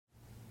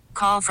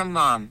Call from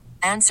mom.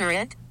 Answer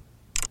it.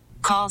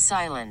 Call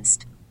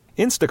silenced.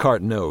 Instacart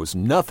knows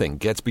nothing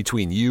gets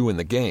between you and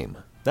the game.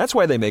 That's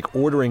why they make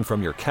ordering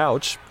from your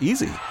couch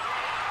easy.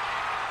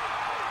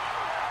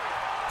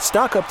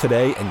 Stock up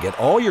today and get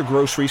all your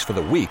groceries for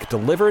the week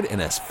delivered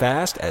in as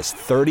fast as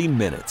 30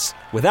 minutes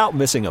without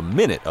missing a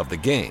minute of the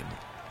game.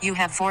 You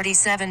have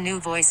 47 new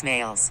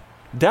voicemails.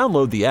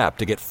 Download the app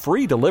to get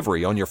free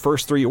delivery on your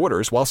first 3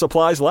 orders while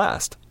supplies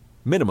last.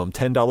 Minimum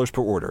 $10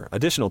 per order.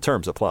 Additional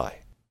terms apply.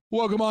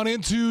 Welcome on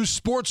into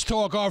Sports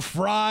Talk, our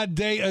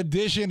Friday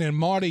edition, and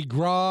Mardi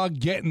Gras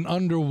getting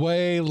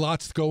underway.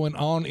 Lots going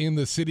on in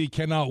the city.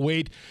 Cannot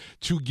wait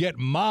to get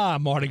my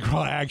Mardi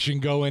Gras action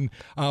going.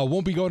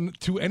 Won't be going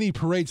to any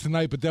parades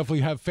tonight, but definitely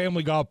have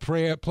Family Golf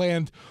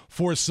planned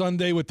for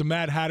Sunday with the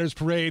Mad Hatters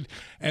Parade.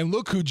 And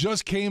look who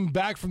just came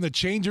back from the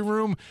changing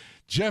room.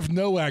 Jeff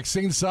Nowak,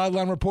 Saints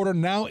sideline reporter,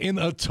 now in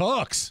a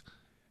tux.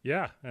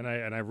 Yeah, and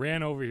I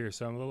ran over here,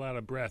 so I'm a little out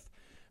of breath.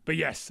 But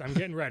yes, I'm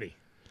getting ready.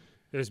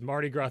 There's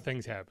Mardi Gras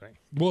things happening.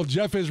 Well,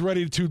 Jeff is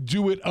ready to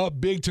do it up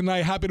big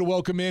tonight. Happy to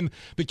welcome in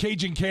the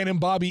Cajun Cannon,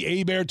 Bobby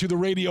Hebert, to the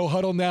radio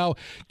huddle now.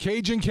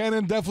 Cajun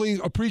Cannon, definitely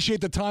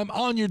appreciate the time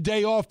on your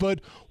day off, but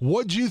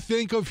what'd you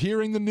think of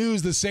hearing the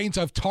news? The Saints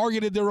have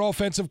targeted their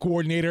offensive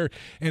coordinator,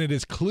 and it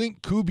is Klint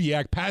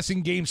Kubiak,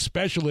 passing game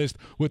specialist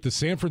with the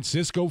San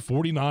Francisco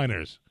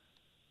 49ers.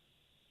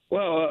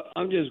 Well,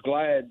 I'm just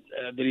glad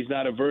that he's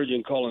not a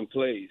virgin calling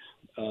plays.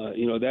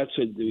 That's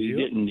what we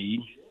didn't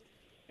need.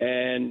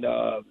 And,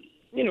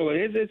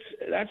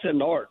 that's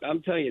an art.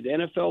 I'm telling you, the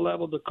NFL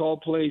level to call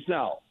plays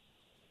now,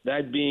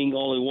 that being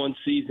only one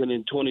season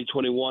in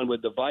 2021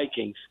 with the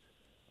Vikings.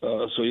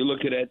 So you're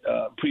looking at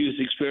previous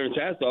experience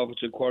as the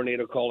offensive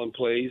coordinator calling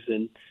plays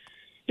and,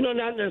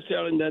 not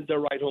necessarily that they're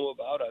right home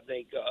about. I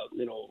think,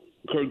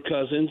 Kirk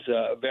Cousins,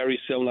 very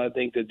similar, I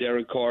think, to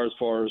Derek Carr as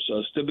far as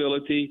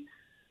stability.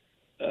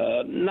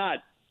 Not,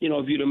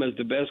 view them as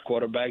the best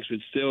quarterbacks, but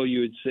still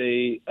you would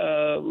say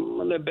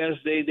on their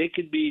best day, they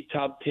could be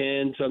top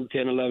 10, some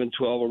 10, 11,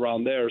 12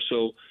 around there.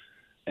 So,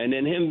 and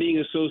then him being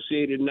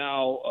associated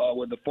now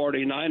with the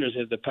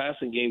 49ers as the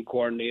passing game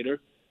coordinator,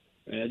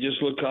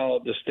 just look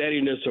how the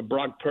steadiness of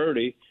Brock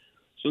Purdy.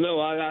 So, no,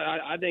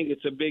 I think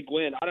it's a big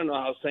win. I don't know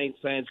how Saints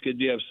fans could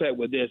be upset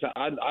with this.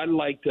 I'd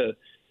like to,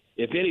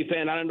 if any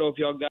fan, I don't know if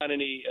y'all got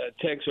any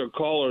texts or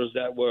callers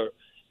that were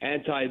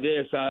anti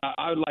this.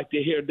 I would like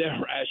to hear their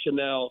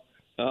rationale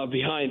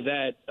behind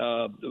that.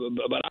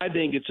 But I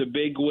think it's a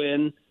big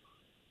win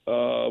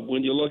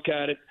when you look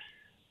at it.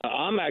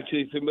 I'm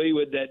actually familiar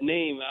with that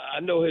name. I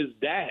know his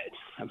dad.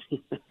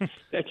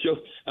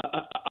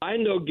 I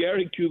know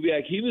Gary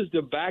Kubiak. He was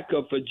the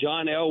backup for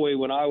John Elway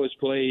when I was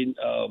playing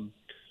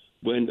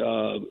when they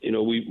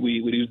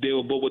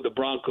were both with the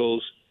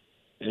Broncos.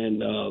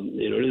 And,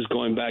 this is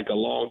going back a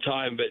long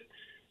time. But,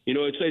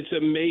 it's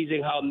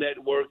amazing how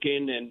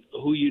networking and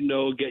who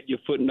get your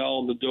foot in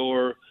the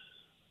door.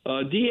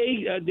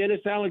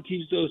 Dennis Allen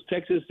keeps those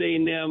Texas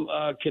A&M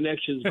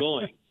connections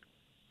going.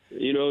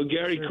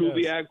 Gary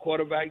Kubiak,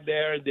 quarterback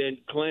there, and then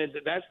Klint.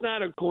 That's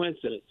not a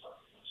coincidence.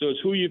 So it's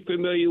who you're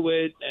familiar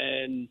with,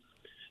 and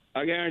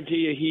I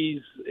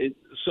guarantee you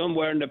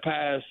somewhere in the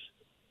past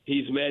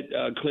he's met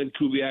Klint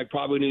Kubiak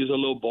probably when he was a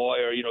little boy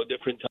or,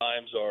 different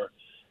times. Or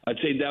I'd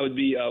say that would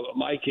be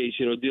my case,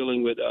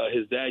 dealing with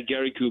his dad,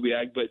 Gary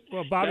Kubiak. But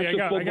well, Bobby,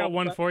 I got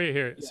one for you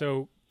here. Yeah.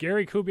 So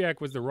Gary Kubiak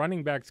was the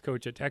running backs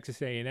coach at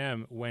Texas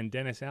A&M when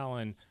Dennis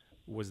Allen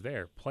was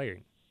there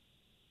playing.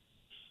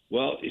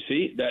 Well, you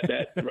see that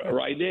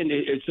right then,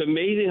 it's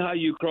amazing how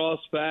you cross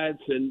paths,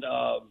 and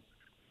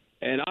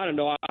I don't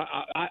know,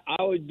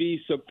 I would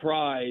be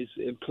surprised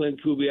if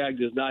Klint Kubiak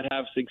does not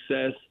have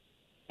success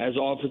as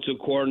offensive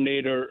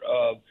coordinator,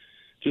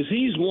 because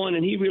he's one,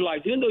 and he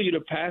realized, even though you're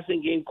the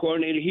passing game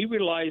coordinator, he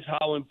realized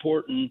how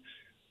important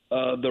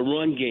the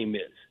run game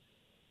is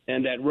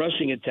and that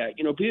rushing attack.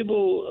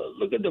 People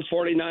look at the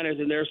 49ers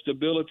and their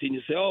stability, and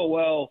you say, oh,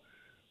 well,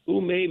 who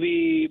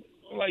maybe,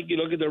 like you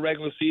look at the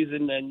regular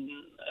season, and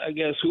I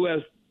guess who has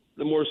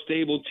the more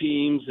stable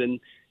teams. And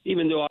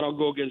even though I don't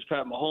go against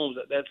Pat Mahomes,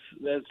 that's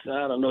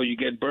I don't know, you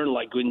get burned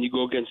like when you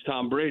go against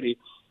Tom Brady.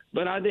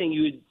 But I think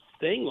you would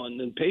think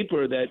on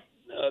paper that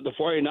the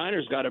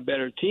 49ers got a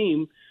better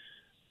team.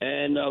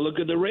 And look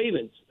at the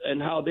Ravens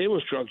and how they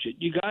were structured.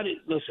 You got it.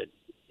 Listen,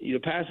 you're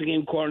a passing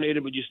game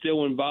coordinator, but you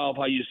still involve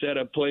how you set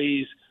up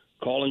plays,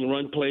 calling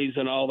run plays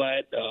and all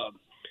that.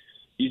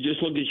 You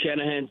just look at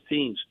Shanahan's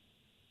teams.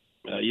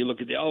 You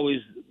look at, they're always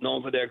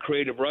known for their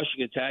creative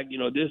rushing attack.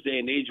 This day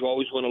and age, you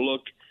always want to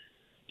look,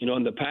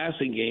 in the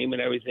passing game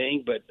and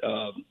everything, but,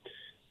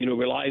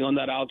 relying on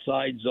that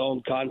outside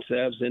zone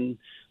concepts and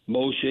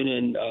motion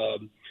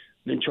and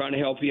then trying to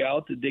help you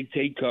out to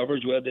dictate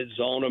coverage, whether it's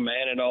zone or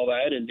man and all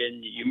that, and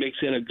then you mix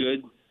in a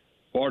good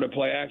part of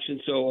play action.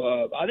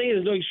 So I think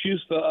there's no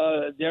excuse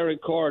for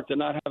Derek Carr to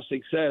not have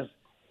success.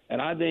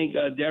 And I think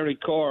Derek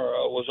Carr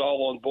was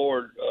all on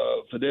board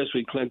for this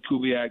with Klint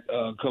Kubiak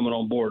coming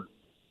on board.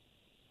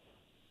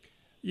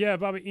 Yeah,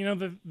 Bobby,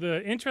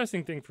 the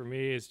interesting thing for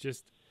me is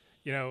just,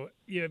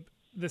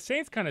 the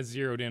Saints kind of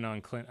zeroed in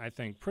on Klint, I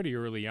think, pretty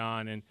early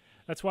on, and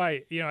that's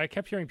why, I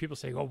kept hearing people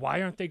say, "Oh,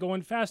 why aren't they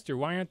going faster?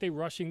 Why aren't they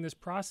rushing this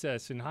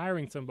process and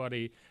hiring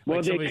somebody?"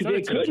 Well, they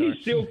could.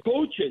 He's still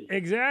coaching.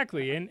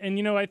 Exactly,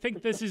 and I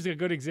think this is a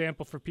good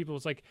example for people.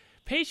 It's like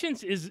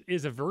patience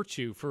is a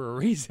virtue for a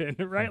reason,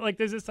 right? Like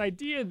there's this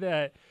idea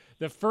that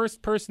the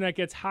first person that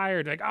gets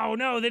hired, like, oh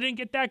no, they didn't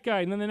get that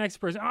guy, and then the next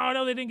person, oh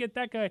no, they didn't get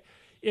that guy.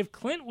 If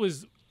Klint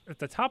was at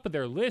the top of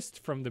their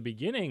list from the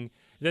beginning,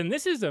 then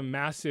this is a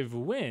massive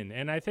win,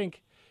 and I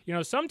think.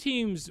 Some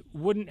teams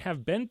wouldn't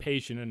have been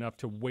patient enough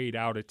to wait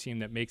out a team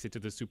that makes it to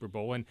the Super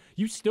Bowl, and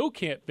you still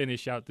can't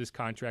finish out this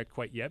contract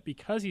quite yet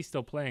because he's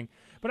still playing.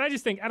 But I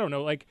just think, I don't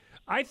know, like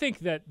I think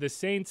that the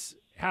Saints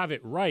have it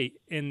right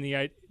in the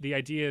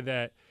idea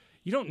that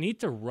you don't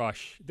need to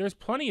rush. There's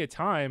plenty of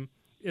time.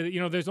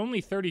 There's only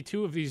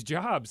 32 of these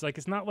jobs. Like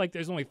it's not like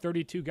there's only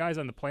 32 guys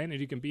on the planet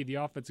who can be the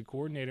offensive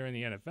coordinator in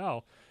the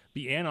NFL.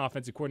 Be an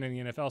offensive coordinator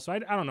in the NFL. So I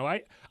don't know.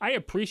 I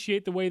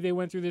appreciate the way they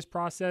went through this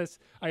process.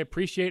 I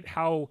appreciate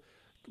how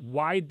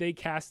wide they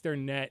cast their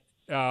net,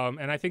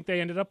 and I think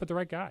they ended up with the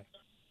right guy.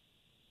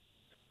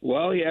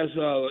 Well, he has,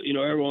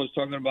 everyone's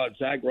talking about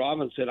Zach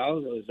Robinson. I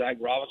was a Zach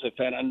Robinson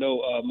fan. I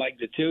know Mike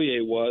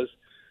Detillier was,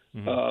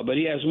 but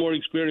he has more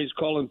experience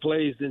calling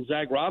plays than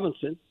Zach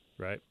Robinson.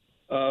 Right.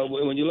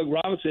 When you look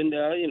Robinson,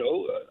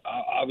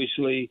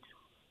 obviously –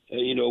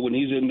 when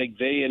he's in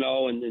McVay and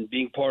all, and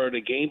being part of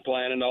the game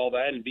plan and all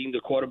that, and being the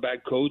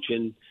quarterback coach,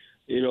 and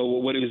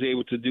what he was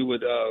able to do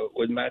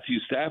with Matthew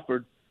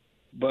Stafford.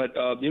 But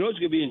it's going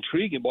to be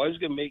intriguing, boy. It's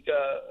going to make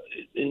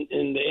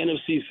in the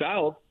NFC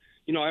South.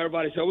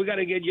 Everybody said we got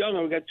to get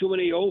younger. We got too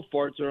many old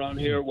farts around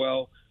here.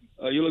 Well,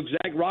 you look,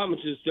 Zach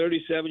Robinson's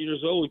 37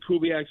 years old,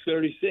 and Kubiak's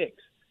 36.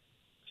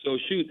 So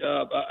shoot,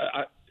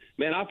 I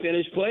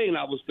finished playing.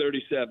 I was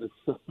 37.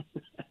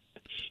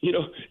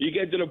 You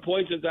get to the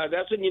point sometimes.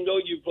 That's when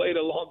you've played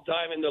a long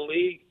time in the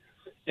league.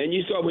 And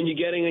you start when you're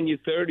getting in your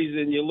 30s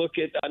and you look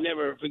at, I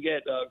never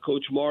forget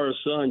Coach Morr's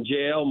son,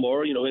 J.L.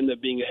 Moore, ended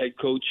up being a head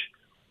coach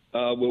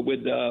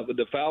with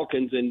the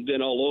Falcons and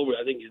been all over.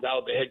 I think he's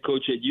now the head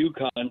coach at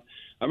UConn.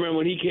 I remember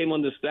when he came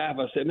on the staff,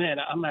 I said, man,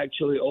 I'm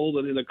actually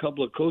older than a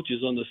couple of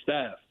coaches on the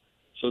staff.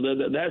 So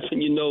that's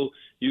when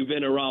you've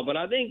been around. But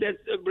I think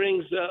that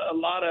brings a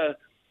lot of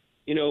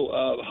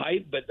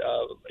hype, but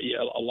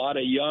a lot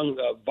of young,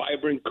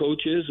 vibrant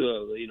coaches,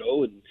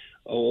 and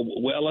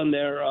well in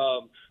their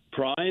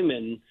prime.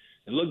 And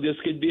look, this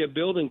could be a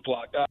building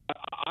block.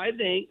 I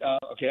think,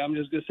 I'm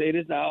just going to say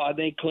this now. I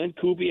think Klint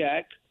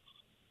Kubiak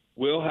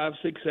will have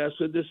success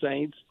with the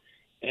Saints,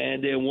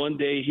 and then one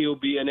day he'll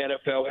be an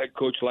NFL head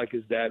coach like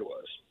his dad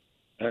was.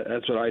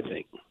 That's what I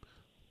think.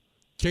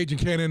 Cajun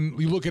Cannon,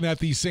 you're looking at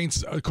the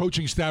Saints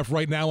coaching staff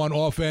right now on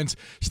offense.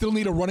 Still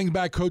need a running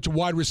back coach, a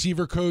wide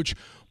receiver coach,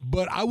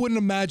 but I wouldn't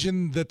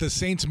imagine that the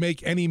Saints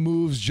make any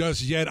moves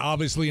just yet,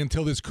 obviously,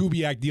 until this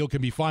Kubiak deal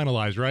can be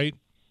finalized, right?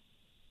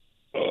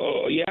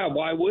 Oh, yeah,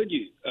 why would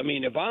you? I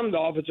mean, if I'm the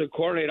offensive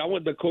coordinator, I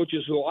want the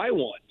coaches who I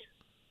want.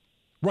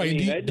 Right. I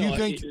mean,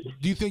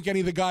 do you think any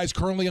of the guys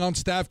currently on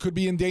staff could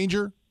be in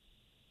danger?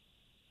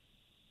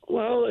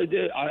 Well,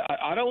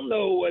 I don't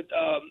know what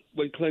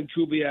Klint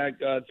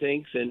Kubiak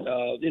thinks, and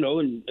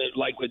and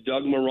like with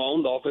Doug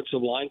Marrone, the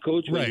offensive line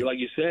coach, right. Like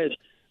you said,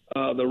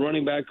 the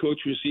running back coach,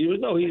 receivers.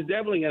 No, he's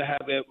definitely going to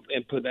have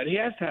input. That he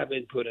has to have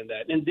input in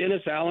that, and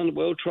Dennis Allen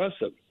will trust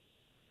him.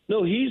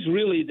 No, he's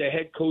really the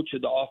head coach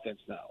of the offense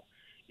now.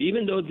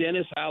 Even though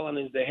Dennis Allen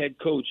is the head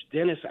coach,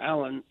 Dennis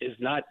Allen is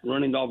not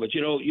running the offense.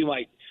 You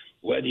might,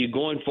 whether you're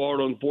going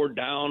forward on fourth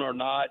down or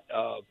not,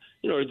 a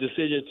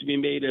decision to be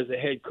made as a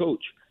head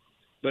coach.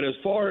 But as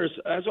far as,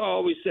 that's why I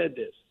always said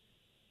this,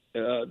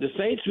 the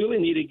Saints really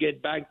need to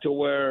get back to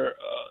where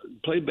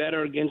play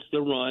better against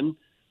the run.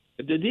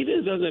 If the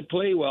defense doesn't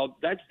play well,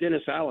 that's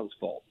Dennis Allen's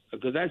fault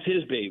because that's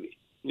his baby.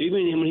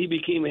 Even when he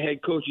became a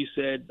head coach, he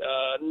said,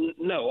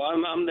 no,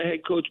 I'm the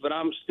head coach, but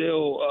I'm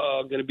still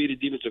going to be the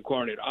defensive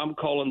coordinator. I'm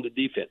calling the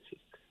defenses.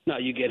 Now,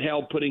 you get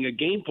help putting a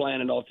game plan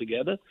and all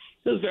together.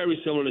 It was very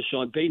similar to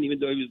Sean Payton.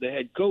 Even though he was the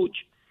head coach,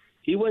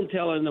 he wasn't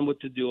telling them what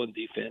to do on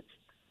defense.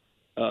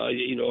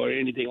 Or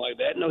anything like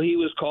that. No, he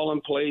was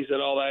calling plays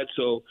and all that.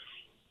 So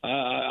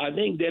I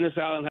think Dennis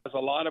Allen has a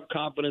lot of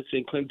confidence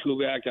in Klint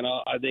Kubiak, and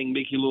I think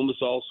Mickey Loomis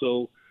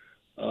also.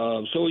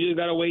 So you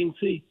got to wait and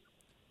see.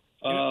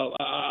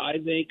 I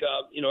think,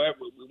 we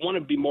want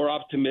to be more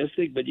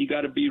optimistic, but you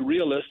got to be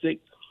realistic.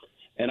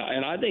 And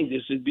I think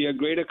this would be a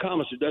great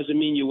accomplishment. It doesn't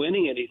mean you're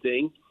winning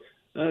anything.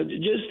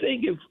 Just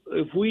think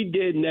if we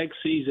did next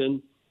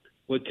season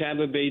what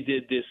Tampa Bay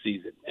did this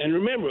season. And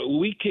remember,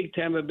 we kicked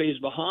Tampa Bay's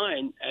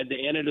behind at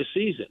the end of the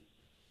season.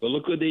 But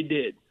look what they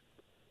did.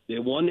 They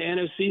won the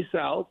NFC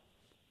South.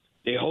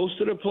 They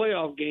hosted a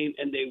playoff game,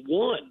 and they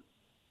won.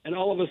 And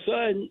all of a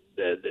sudden,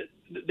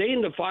 they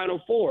in the Final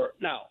Four.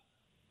 Now,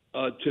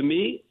 to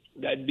me,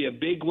 that'd be a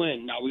big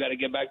win. Now, we got to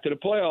get back to the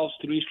playoffs.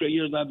 3 straight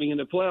years not being in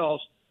the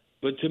playoffs.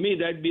 But to me,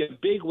 that'd be a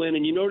big win,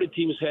 and the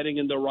team's heading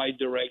in the right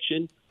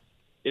direction.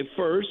 At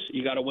first,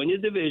 you got to win your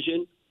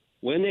division,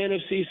 win the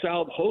NFC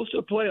South, host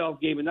a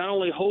playoff game, and not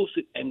only host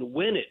it and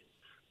win it,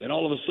 and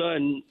all of a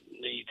sudden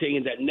you're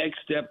taking that next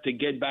step to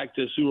get back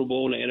to the Super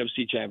Bowl and the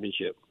NFC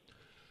Championship.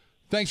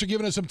 Thanks for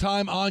giving us some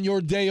time on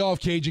your day off,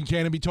 Cajun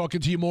Cannon. Be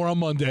talking to you more on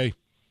Monday.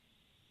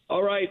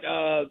 All right.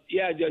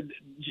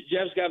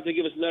 Jeff's got to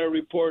give us another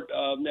report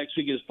next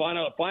week. His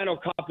final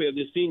copy of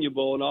the Senior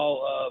Bowl and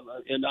all.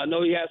 And I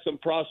know he has some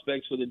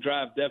prospects for the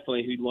draft.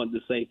 Definitely, he'd want the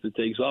Saints to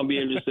take. So I'll be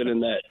interested in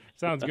that.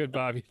 Sounds good,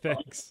 Bobby.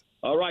 Thanks.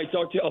 All right.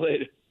 Talk to y'all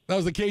later. That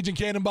was the Cajun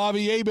Cannon,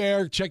 Bobby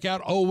Hebert. Check out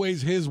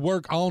always his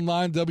work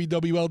online,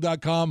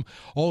 WWL.com.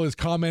 All his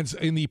comments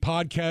in the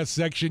podcast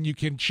section you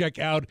can check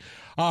out.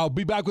 I'll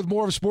be back with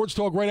more of Sports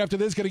Talk right after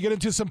this. Going to get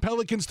into some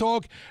Pelicans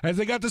talk as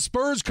they got the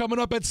Spurs coming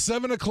up at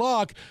 7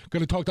 o'clock.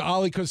 Going to talk to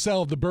Oleh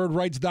Kossel of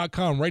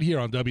thebirdrights.com right here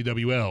on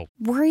WWL.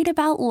 Worried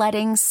about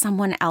letting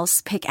someone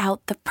else pick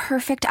out the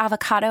perfect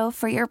avocado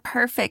for your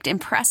perfect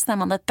impress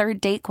them on the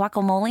third date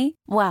guacamole?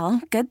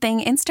 Well, good thing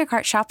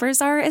Instacart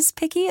shoppers are as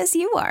picky as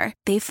you are.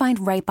 They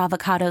find ripe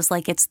avocados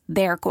like it's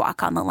their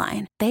guac on the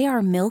line. They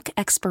are milk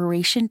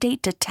expiration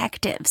date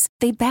detectives.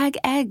 They bag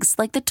eggs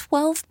like the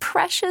 12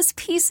 precious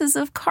pieces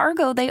of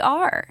cargo they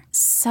are.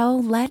 So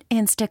let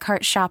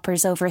Instacart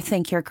shoppers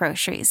overthink your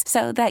groceries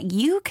so that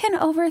you can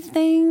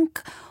overthink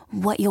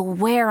what you'll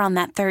wear on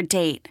that third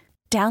date.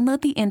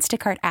 Download the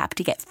Instacart app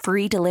to get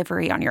free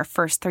delivery on your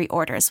first 3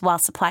 orders while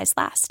supplies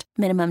last.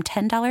 Minimum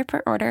 $10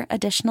 per order.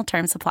 Additional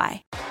terms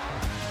apply.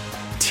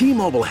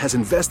 T-Mobile has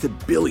invested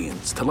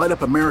billions to light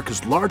up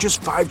America's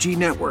largest 5G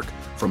network,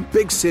 from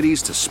big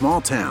cities to small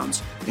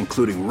towns,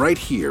 including right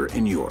here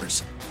in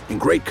yours. And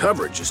great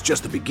coverage is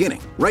just the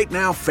beginning. Right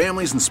now,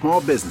 families and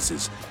small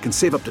businesses can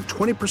save up to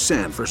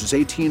 20% versus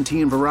AT&T and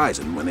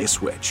Verizon when they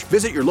switch.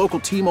 Visit your local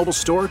T-Mobile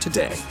store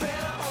today.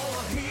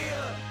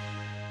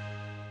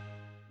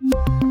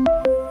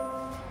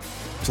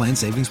 Plan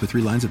savings with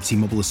 3 lines of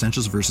T-Mobile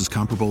Essentials versus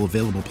comparable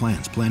available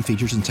plans. Plan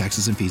features and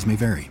taxes and fees may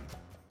vary.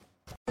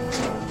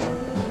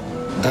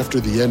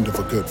 After the end of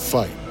a good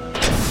fight,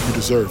 you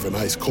deserve an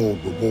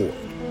ice-cold reward.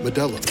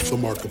 Modelo is the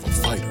mark of a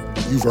fighter.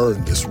 You've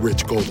earned this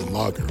rich golden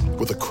lager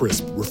with a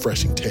crisp,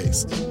 refreshing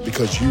taste.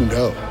 Because you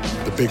know,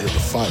 the bigger the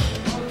fight,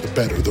 the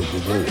better the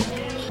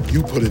reward.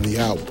 You put in the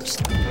hours,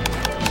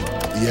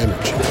 the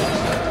energy,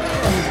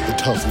 the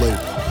tough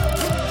labor.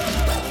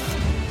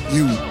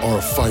 You are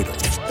a fighter,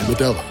 and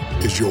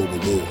Modelo is your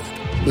reward.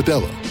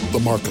 Modelo, the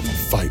mark of a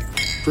fighter.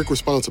 Drink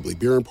responsibly.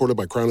 Beer imported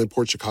by Crown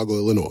Imports, Chicago,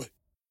 Illinois.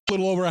 A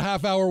little over a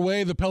half-hour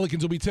away, the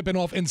Pelicans will be tipping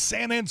off in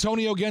San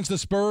Antonio against the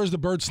Spurs. The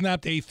Birds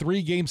snapped a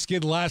 3-game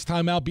skid last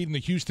time out, beating the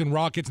Houston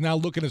Rockets, now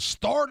looking to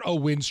start a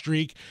win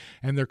streak,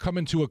 and they're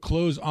coming to a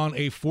close on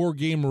a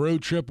 4-game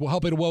road trip. We're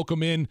happy to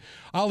welcome in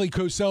Oleh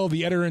Kossel,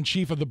 the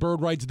editor-in-chief of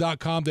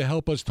thebirdrights.com, to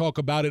help us talk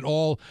about it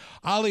all.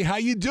 Oleh, how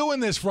you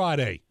doing this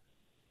Friday?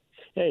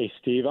 Hey,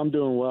 Steve, I'm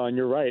doing well, and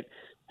you're right.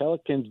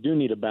 Pelicans do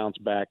need a bounce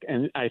back,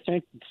 and I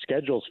think the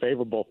schedule's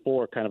favorable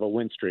for kind of a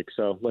win streak,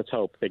 so let's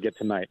hope they get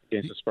tonight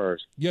against the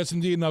Spurs. Yes,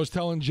 indeed, and I was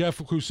telling Jeff,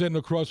 who's sitting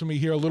across from me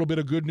here, a little bit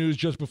of good news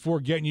just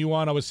before getting you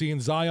on. I was seeing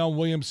Zion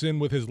Williamson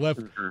with his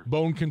left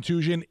bone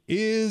contusion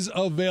is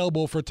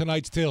available for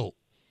tonight's tilt.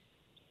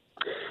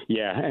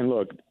 Yeah, and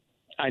look,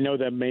 I know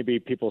that maybe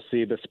people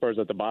see the Spurs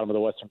at the bottom of the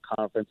Western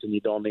Conference and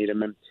you don't need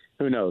them, and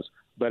who knows,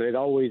 but it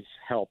always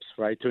helps,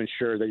 right, to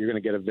ensure that you're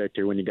going to get a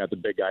victory when you got the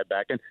big guy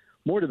back. And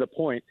more to the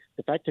point,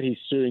 the fact that he's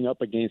suiting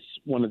up against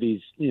one of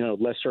these,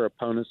 lesser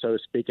opponents, so to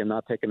speak, and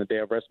not taking a day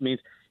of rest means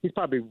he's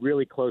probably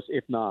really close,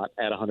 if not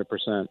at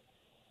 100%.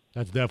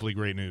 That's definitely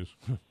great news.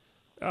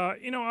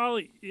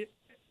 Oleh,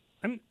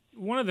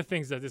 one of the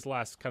things that this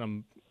last kind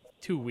of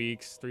 2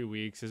 weeks, 3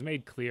 weeks has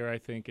made clear, I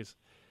think, is,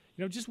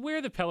 just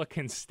where the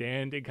Pelicans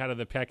stand in kind of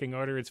the pecking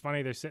order. It's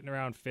funny, they're sitting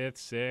around 5th,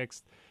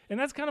 6th, and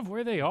that's kind of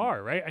where they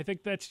are, right? I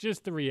think that's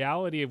just the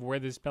reality of where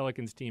this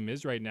Pelicans team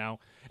is right now,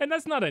 and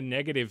that's not a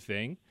negative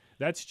thing.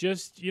 That's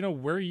just,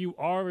 where you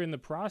are in the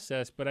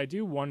process. But I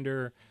do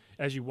wonder,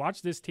 as you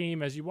watch this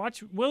team, as you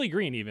watch Willie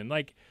Green even,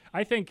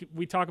 I think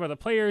we talk about the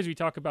players, we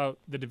talk about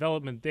the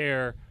development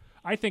there.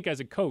 I think as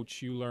a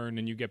coach, you learn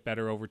and you get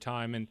better over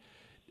time. And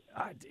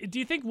do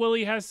you think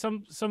Willie has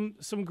some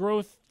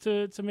growth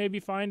to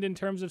maybe find in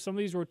terms of some of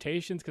these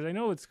rotations? Because I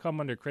know it's come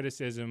under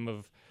criticism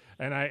of,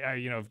 and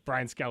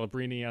Brian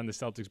Scalabrine on the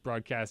Celtics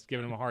broadcast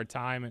giving him a hard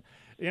time.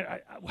 And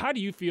how do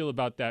you feel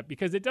about that?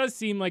 Because it does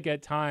seem like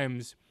at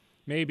times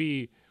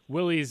maybe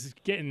Willie's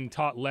getting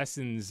taught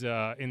lessons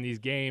in these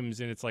games,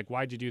 and it's like,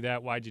 why'd you do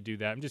that? Why'd you do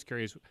that? I'm just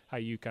curious how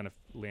you kind of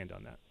land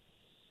on that.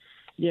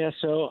 Yeah,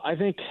 so I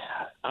think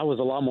I was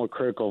a lot more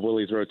critical of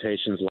Willie's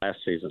rotations last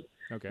season.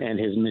 Okay. And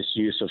his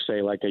misuse of,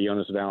 say, like a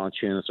Jonas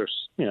Valanciunas or,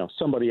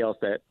 somebody else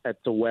that's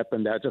a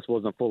weapon that just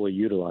wasn't fully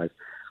utilized.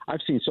 I've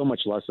seen so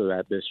much less of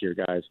that this year,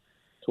 guys,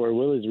 to where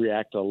Willie's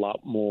reacted a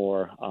lot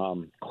more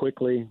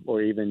quickly,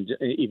 or even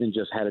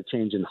just had a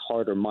change in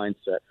heart or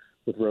mindset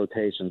with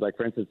rotations. Like,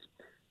 for instance,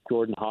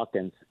 Jordan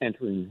Hawkins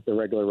entering the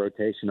regular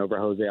rotation over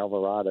Jose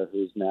Alvarado,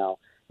 who's now,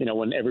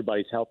 when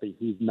everybody's healthy,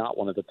 he's not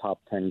one of the top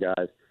 10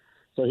 guys.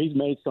 So he's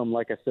made some,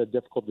 like I said,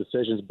 difficult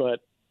decisions, but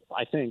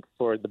I think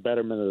for the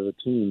betterment of the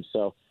team.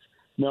 So,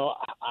 no,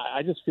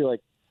 I just feel like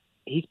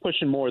he's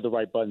pushing more of the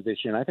right buttons this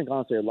year. And I think,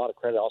 honestly, a lot of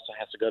credit also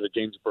has to go to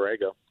James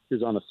Borrego,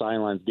 who's on the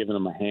sidelines giving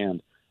him a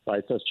hand,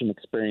 right? Such an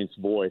experienced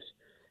voice.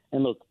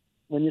 And look,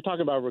 when you're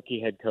talking about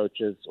rookie head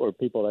coaches or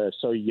people that are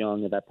so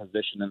young at that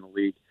position in the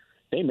league,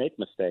 they make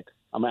mistakes.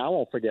 I mean, I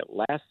won't forget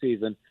last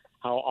season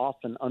how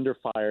often under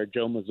fire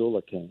Joe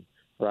Mazzulla came,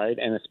 right?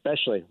 And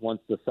especially once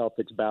the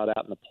Celtics bowed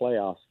out in the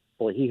playoffs.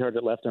 Boy, he heard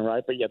it left and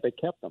right, but yet they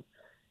kept him.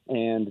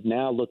 And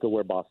now look at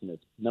where Boston is,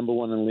 number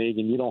one in the league,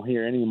 and you don't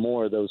hear any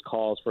more of those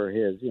calls for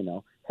his,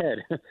 head.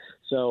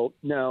 So,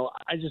 no,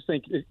 I just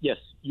think, yes,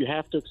 you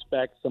have to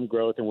expect some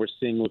growth, and we're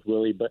seeing with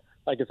Willie. But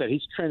like I said,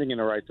 he's trending in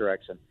the right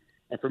direction.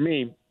 And for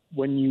me,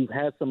 when you've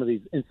had some of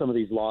these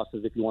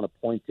losses, if you want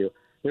to point to,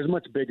 there's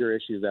much bigger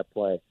issues at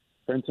play.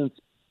 For instance,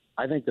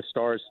 I think the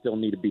stars still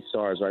need to be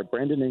stars, right?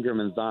 Brandon Ingram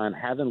and Zion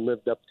haven't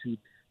lived up to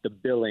the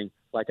billing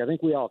like I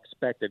think we all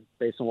expected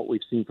based on what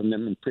we've seen from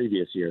them in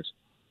previous years.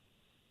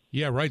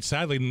 Yeah, right.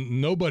 Sadly,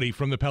 nobody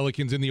from the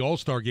Pelicans in the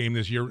All-Star game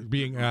this year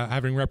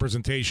having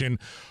representation.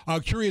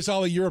 Curious,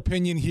 Oleh, your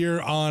opinion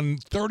here on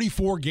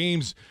 34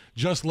 games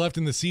just left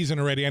in the season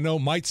already. I know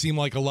it might seem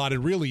like a lot. It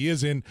really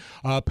isn't.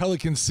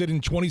 Pelicans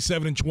sitting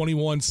 27-21,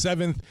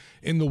 7th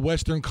in the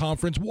Western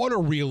Conference. What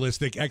are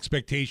realistic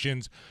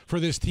expectations for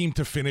this team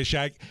to finish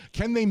at?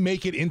 Can they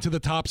make it into the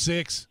top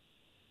 6?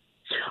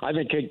 I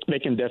think they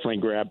can definitely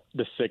grab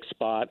the 6th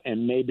spot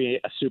and maybe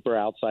a super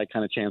outside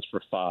kind of chance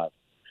for 5.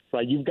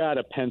 Right, you've got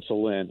to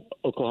pencil in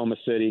Oklahoma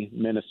City,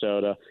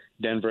 Minnesota,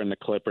 Denver, and the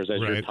Clippers as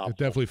your top. It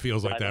definitely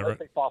feels like that, right?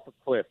 They fall off a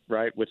cliff,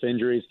 right? With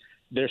injuries,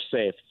 they're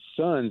safe.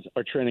 Suns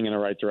are trending in the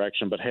right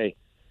direction, but hey,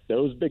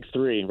 those big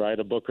three, right,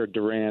 Booker,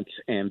 Durant,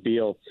 and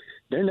Beal,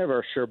 they're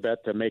never a sure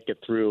bet to make it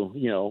through,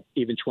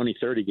 even 20,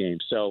 30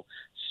 games. So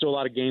still a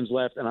lot of games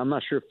left, and I'm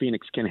not sure if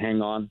Phoenix can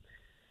hang on.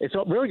 It's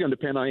really going to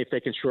depend on if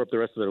they can shore up the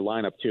rest of their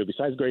lineup, too.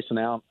 Besides Grayson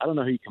Allen, I don't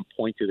know who you can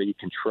point to that you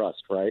can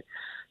trust, right?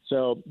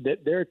 So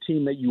they're a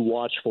team that you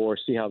watch for,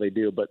 see how they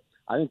do. But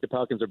I think the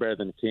Pelicans are better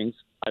than the Kings.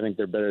 I think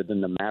they're better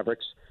than the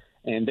Mavericks.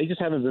 And they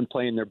just haven't been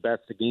playing their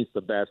best against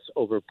the best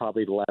over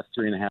probably the last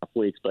 3.5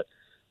 weeks. But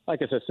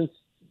like I said, since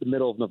the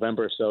middle of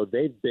November or so,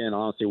 they've been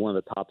honestly one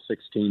of the top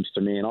 6 teams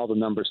to me. And all the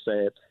numbers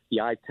say it.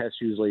 The eye test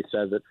usually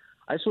says it.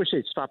 I just wish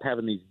they'd stop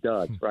having these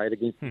duds, right,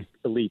 against these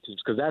elite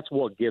teams, because that's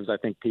what gives, I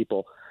think,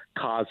 people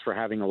cause for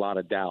having a lot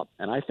of doubt.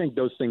 And I think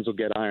those things will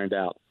get ironed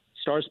out.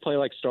 Stars play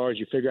like stars.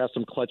 You figure out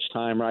some clutch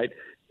time, right?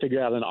 Figure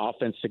out an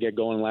offense to get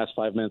going in the last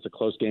 5 minutes of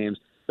close games.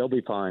 They'll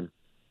be fine.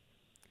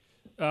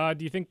 Do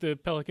you think the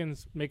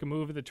Pelicans make a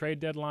move at the trade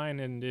deadline?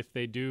 And if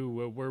they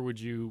do, where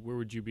would you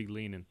be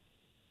leaning?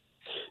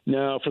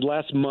 No, for the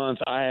last month,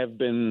 I have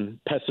been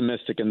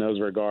pessimistic in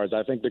those regards.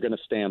 I think they're going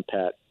to stand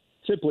pat,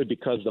 simply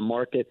because the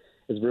market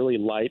is really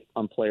light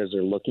on players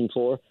they're looking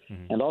for.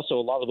 Mm-hmm. And also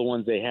a lot of the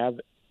ones they have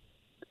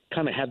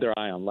kind of had their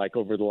eye on, like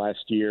over the last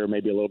year,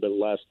 maybe a little bit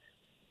less,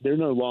 they're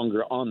no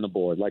longer on the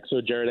board. Like, so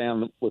Jared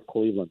Allen with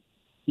Cleveland,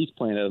 he's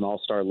playing at an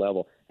all-star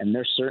level, and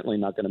they're certainly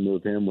not going to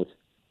move him with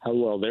how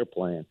well they're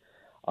playing.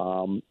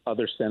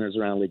 Other centers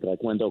around the league,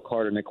 like Wendell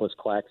Carter, Nicholas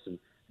Claxton,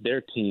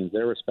 their teams,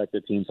 their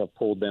respective teams have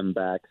pulled them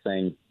back,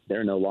 saying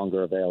they're no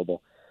longer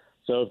available.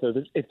 So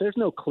if there's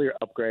no clear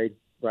upgrade,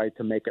 right,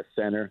 to make a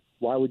center,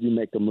 why would you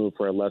make a move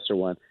for a lesser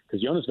one?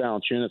 Because Jonas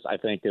Valanciunas, I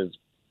think, is,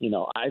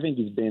 I think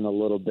he's been a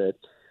little bit,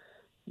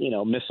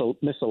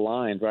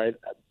 misaligned, right?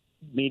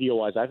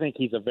 Media-wise, I think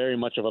he's very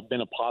much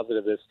been a positive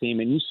of this team,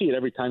 and you see it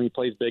every time he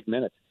plays big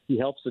minutes. He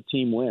helps the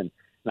team win.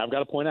 And I've got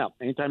to point out,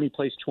 anytime he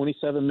plays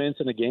 27 minutes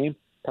in a game,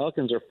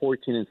 Pelicans are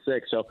 14-6,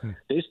 so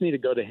they just need to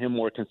go to him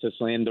more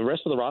consistently. And the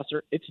rest of the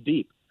roster, it's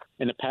deep.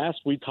 In the past,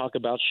 we talk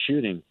about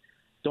shooting.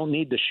 Don't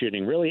need the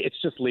shooting. Really,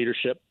 it's just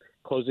leadership,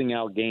 closing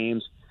out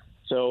games.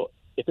 So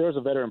if there was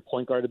a veteran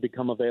point guard to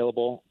become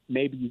available,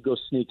 maybe you go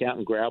sneak out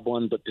and grab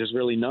one, but there's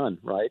really none,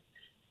 right?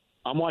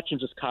 I'm watching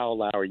just Kyle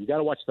Lowry. You got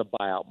to watch the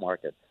buyout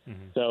market.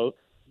 Mm-hmm. So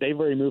they've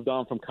already moved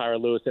on from Kyra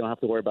Lewis. They don't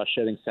have to worry about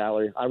shedding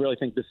salary. I really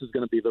think this is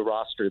going to be the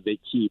roster they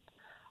keep.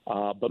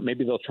 But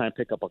maybe they'll try and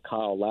pick up a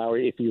Kyle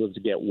Lowry if he was to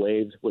get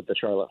waived with the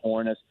Charlotte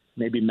Hornets.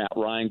 Maybe Matt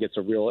Ryan gets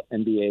a real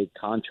NBA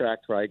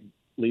contract, right?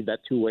 Leave that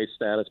two-way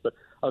status. But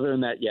other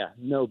than that, yeah,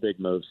 no big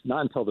moves.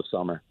 Not until the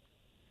summer.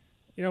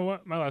 You know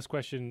what? My last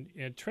question,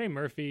 Trey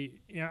Murphy,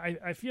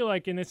 I feel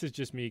like, and this is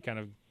just me kind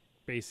of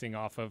basing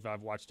off of,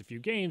 I've watched a few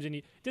games, and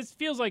he just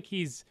feels like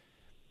he's,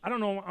 I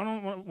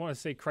don't want to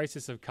say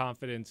crisis of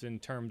confidence in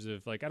terms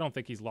of, like, I don't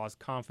think he's lost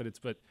confidence,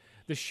 but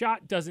the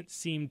shot doesn't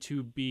seem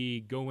to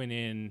be going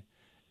in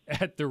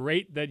at the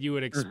rate that you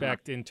would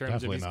expect in terms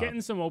Definitely of he's not.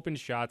 getting some open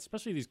shots,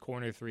 especially these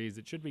corner threes.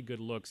 It should be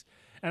good looks.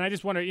 And I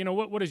just wonder,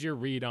 what is your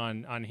read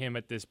on him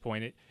at this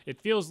point?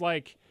 It feels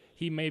like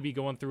he may be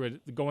going through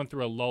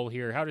a lull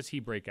here. How does he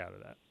break out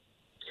of that?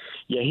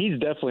 Yeah, he's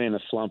definitely in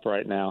a slump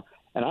right now.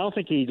 And I don't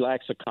think he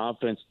lacks the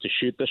confidence to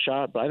shoot the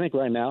shot, but I think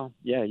right now,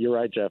 yeah, you're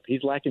right, Jeff.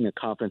 He's lacking the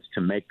confidence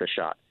to make the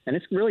shot. And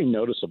it's really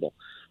noticeable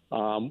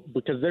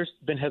because there's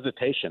been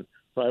hesitation.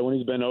 Right, when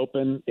he's been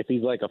open, if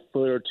he's like a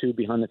foot or two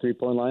behind the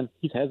three-point line,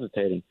 he's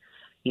hesitating.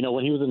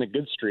 When he was in a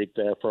good streak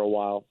there for a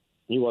while,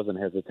 he wasn't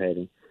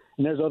hesitating.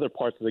 And there's other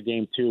parts of the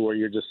game, too, where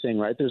you're just seeing,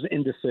 right, there's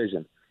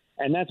indecision.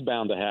 And that's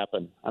bound to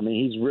happen. I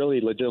mean, he's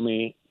really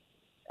legitimately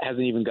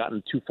hasn't even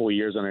gotten 2 full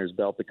years under his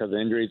belt because of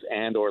injuries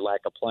and or lack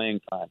of playing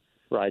time,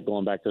 right,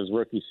 going back to his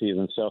rookie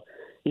season. So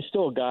he's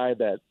still a guy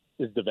that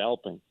is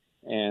developing.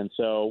 And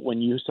so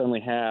when you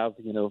suddenly have,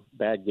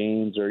 bad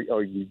games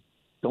or you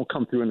don't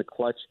come through in the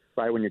clutch,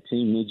 right, when your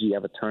team needs you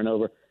have a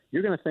turnover,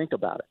 you're going to think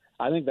about it.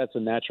 I think that's a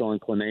natural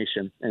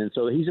inclination. And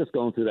so he's just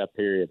going through that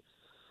period.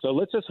 So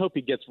let's just hope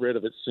he gets rid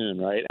of it soon,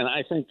 right? And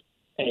I think,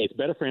 hey, it's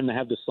better for him to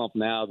have this slump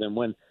now than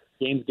when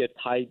games get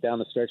tight down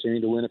the stretch and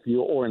need to win a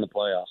few or in the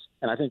playoffs.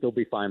 And I think he'll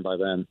be fine by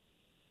then.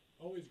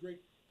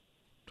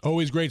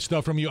 Always great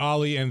stuff from you,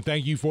 Ollie, and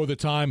thank you for the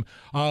time.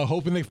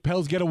 Hoping the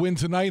Pels get a win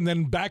tonight and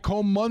then back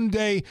home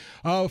Monday.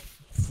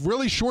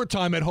 Really short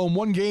time at home,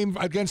 1 game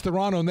against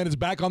Toronto, and then it's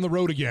back on the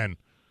road again.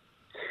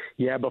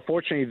 Yeah, but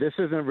fortunately, this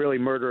isn't really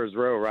murderer's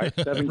row, right?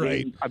 7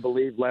 right. games, I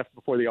believe, left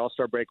before the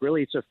All-Star break.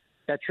 Really, it's just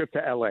that trip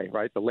to L.A.,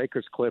 right? The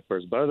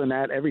Lakers-Clippers. But other than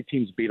that, every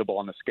team's beatable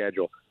on the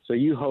schedule. So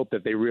you hope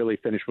that they really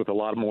finish with a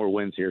lot more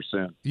wins here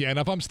soon. Yeah, and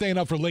if I'm staying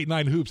up for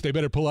late-night hoops, they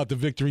better pull out the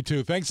victory,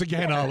 too. Thanks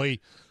again, Ollie.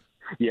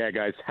 Yeah,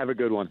 guys, have a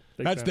good one.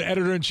 That's the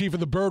editor-in-chief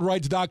of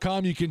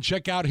thebirdrights.com. You can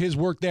check out his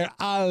work there,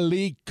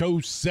 Oleh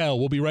Kossel.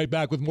 We'll be right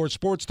back with more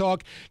sports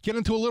talk. Get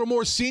into a little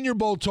more Senior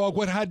Bowl talk.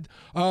 What had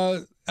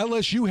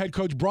LSU head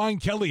coach Brian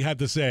Kelly had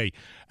to say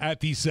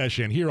at the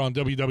session here on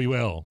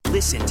WWL.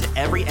 Listen to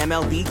every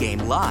MLB game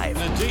live.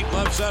 In the deep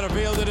left center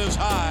field, it is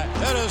high,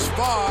 it is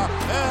far,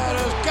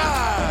 it is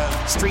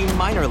gone. Stream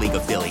minor league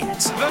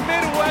affiliates. The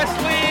Midwest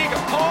League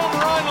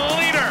home run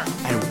leader.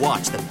 And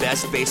watch the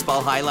best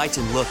baseball highlights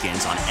and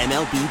look-ins on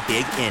MLB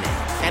Big Inning.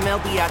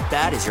 MLB At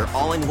Bat is your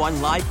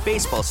all-in-one live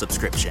baseball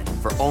subscription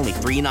for only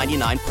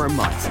 $3.99 per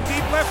month.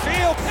 Deep left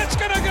field, it's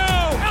gonna go.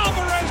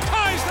 Alvarez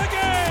ties the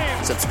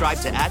game. Subscribe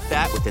to At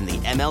Bat within the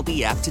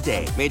MLB app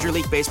today. Major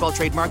League Baseball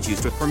trademarks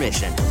used with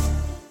permission.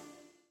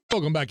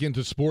 Welcome back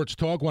into Sports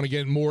Talk. Want to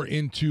get more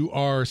into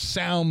our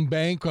sound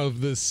bank of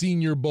the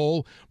Senior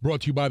Bowl,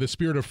 brought to you by the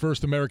Spirit of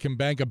First American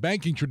Bank, a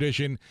banking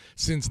tradition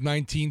since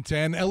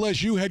 1910.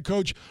 LSU head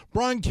coach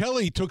Brian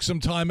Kelly took some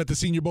time at the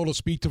Senior Bowl to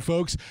speak to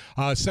folks.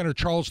 Center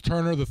Charles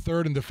Turner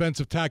III and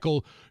defensive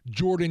tackle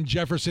Jordan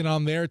Jefferson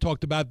on there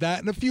talked about that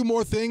and a few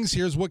more things.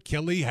 Here's what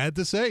Kelly had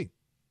to say.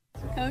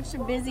 Coach,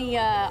 a busy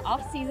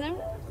off season.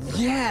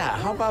 Yeah,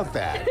 how about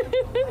that?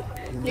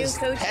 This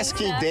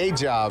pesky day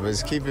job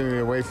is keeping me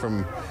away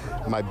from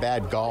my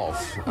bad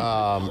golf.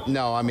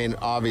 No, I mean,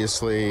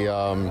 obviously,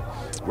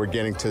 we're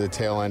getting to the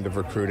tail end of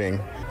recruiting.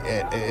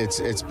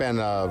 It's been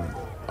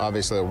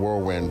obviously a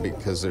whirlwind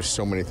because there's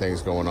so many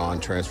things going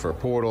on. Transfer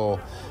portal,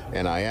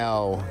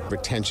 NIL,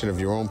 retention of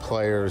your own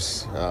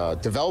players,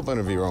 development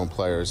of your own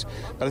players.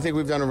 But I think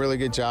we've done a really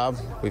good job.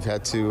 We've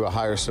had to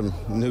hire some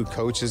new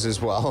coaches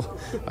as well.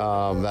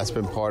 That's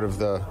been part of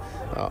the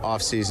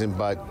offseason.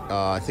 But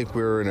I think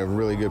we're in a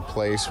really good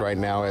place right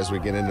now as we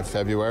get into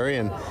February.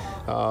 And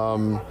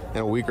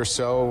in a week or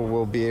so,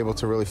 we'll be able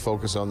to really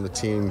focus on the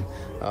team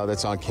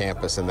that's on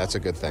campus, and that's a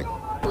good thing.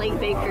 Blake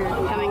Baker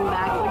coming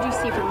back, what do you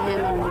see from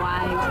him and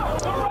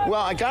why?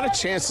 Well, I got a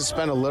chance to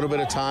spend a little bit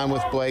of time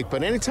with Blake,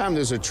 but anytime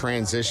there's a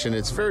transition,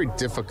 it's very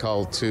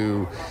difficult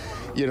to,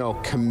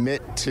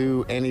 commit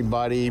to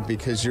anybody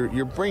because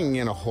you're bringing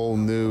in a whole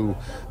new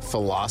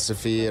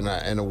philosophy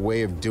and a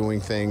way of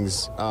doing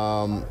things.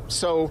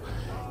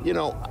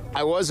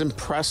 I was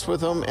impressed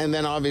with him, and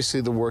then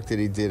obviously the work that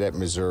he did at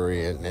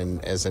Missouri,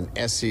 and as an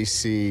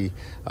SEC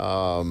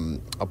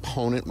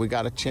opponent, we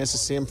got a chance to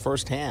see him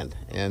firsthand,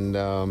 and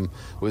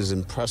was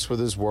impressed with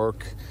his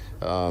work,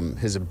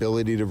 his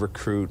ability to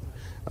recruit,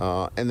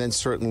 and then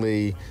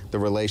certainly the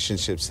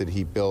relationships that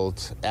he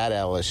built at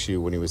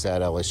LSU when he was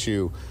at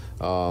LSU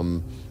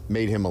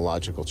made him a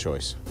logical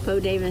choice. Bo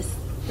Davis,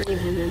 bring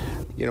him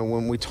in.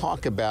 When we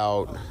talk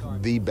about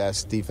the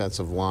best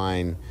defensive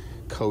line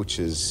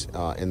coaches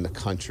in the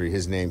country,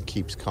 his name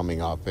keeps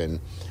coming up,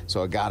 and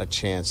so I got a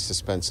chance to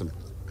spend some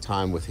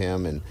time with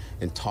him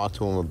and talk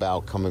to him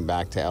about coming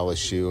back to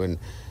LSU. And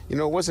it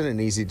wasn't an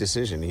easy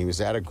decision. He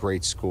was at a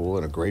great school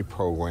and a great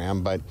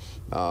program, but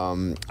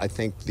I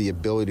think the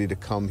ability to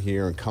come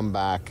here and come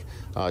back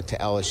to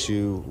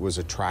LSU was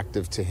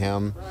attractive to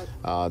him.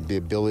 The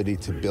ability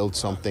to build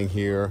something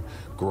here,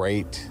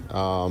 great.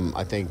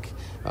 I think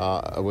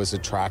it was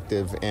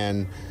attractive,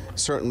 and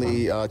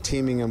certainly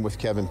teaming him with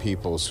Kevin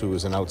Peoples, who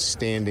is an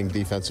outstanding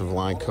defensive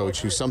line coach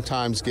who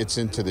sometimes gets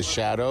into the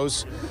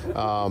shadows,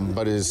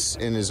 but is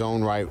in his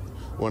own right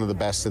one of the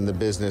best in the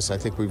business. I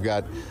think we've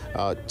got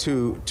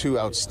two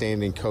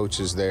outstanding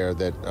coaches there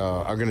that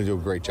are going to do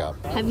a great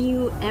job. Have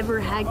you ever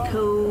had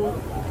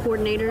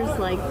co-coordinators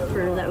like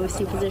for the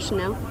OC position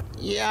now?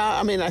 Yeah,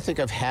 I mean, I think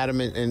I've had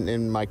him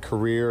in my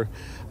career.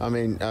 I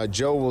mean,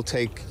 Joe will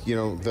take,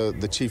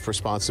 the chief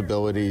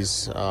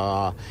responsibilities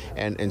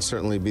and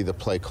certainly be the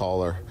play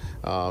caller.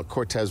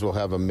 Cortez will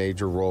have a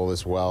major role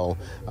as well.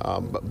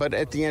 But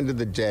at the end of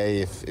the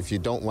day, if you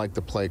don't like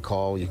the play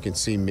call, you can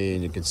see me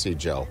and you can see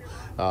Joe.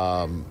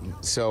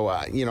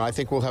 I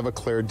think we'll have a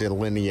clear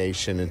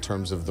delineation in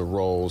terms of the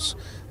roles.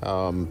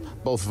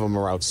 Both of them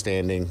are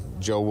outstanding.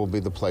 Joe will be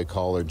the play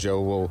caller.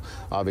 Joe will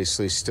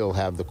obviously still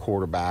have the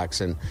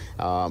quarterbacks. And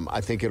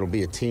I think it'll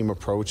be a team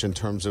approach in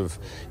terms of,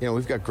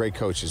 we've got great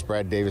coaches.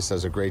 Brad Davis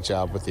does a great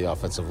job with the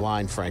offensive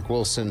line. Frank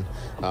Wilson,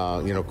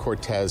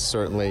 Cortez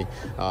certainly.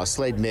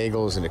 Slade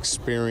Nagel is an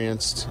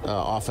experienced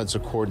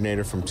offensive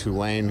coordinator from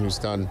Tulane who's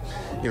done,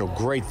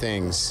 great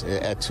things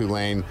at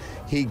Tulane.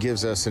 He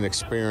gives us an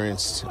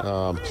experienced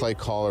play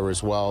caller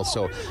as well.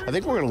 So I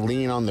think we're going to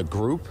lean on the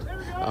group,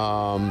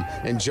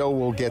 and Joe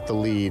will get the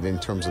lead in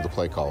terms of the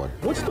play caller.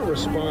 What's the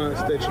response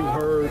that you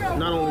heard,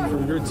 not only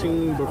from your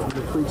team, but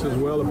from recruits as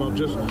well, about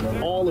just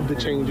all of the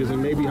changes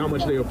and maybe how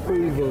much they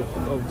approve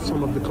of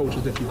some of the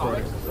coaches that you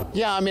play?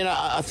 Yeah, I mean,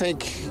 I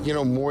think,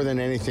 more than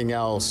anything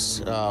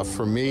else,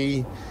 for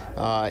me,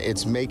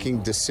 it's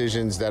making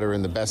decisions that are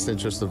in the best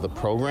interest of the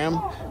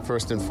program,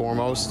 first and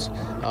foremost.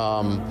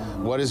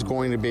 What is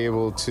going to be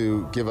able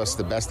to give us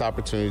the best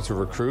opportunity to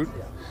recruit,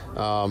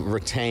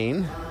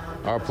 retain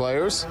our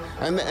players,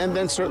 and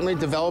then certainly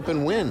develop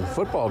and win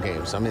football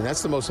games. I mean,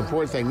 that's the most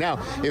important thing. Now,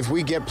 if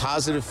we get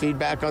positive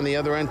feedback on the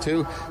other end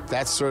too,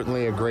 that's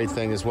certainly a great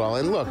thing as well.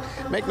 And look,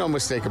 make no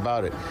mistake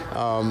about it.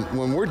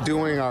 When we're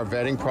doing our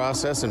vetting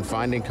process and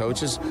finding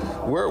coaches,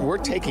 we're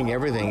taking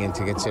everything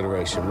into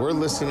consideration. We're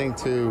listening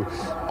to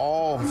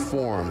all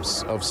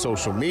forms of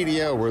social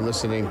media. We're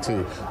listening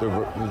to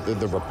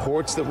the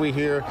reports that we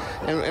hear,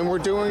 and we're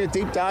doing a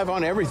deep dive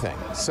on everything.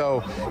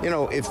 So,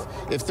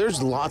 if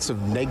there's lots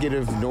of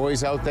negative noise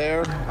out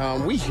there,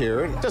 we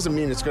hear it. It doesn't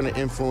mean it's going to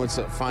influence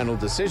a final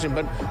decision,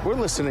 but we're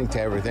listening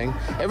to everything.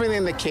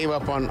 Everything that came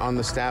up on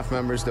the staff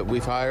members that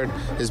we've hired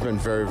has been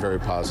very, very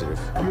positive.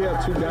 You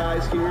have two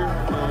guys here,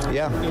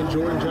 in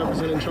Jordan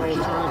Jefferson and Charles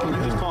Turner. Can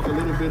you just talk a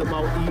little bit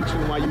about each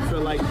and why you feel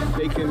like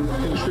they can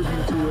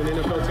contribute to an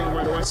NFL team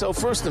right away? So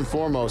first and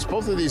foremost,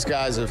 both of these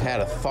guys have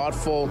had a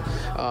thoughtful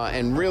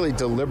and really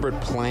deliberate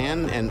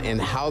plan and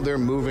how they're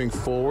moving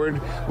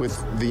forward with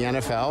the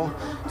NFL.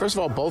 First of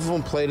all, both of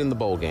them played in the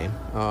bowl game.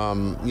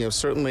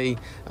 Certainly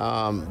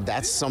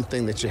that's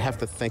something that you have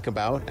to think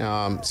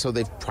about. So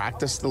they've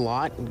practiced a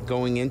lot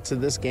going into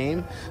this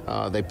game.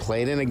 They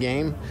played in a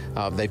game.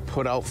 They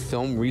put out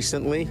film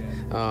recently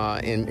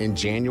in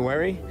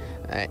January.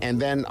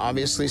 And then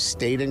obviously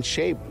stayed in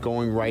shape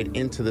going right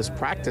into this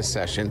practice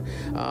session.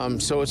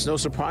 So it's no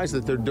surprise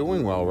that they're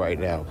doing well right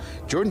now.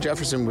 Jordan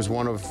Jefferson was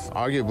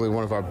arguably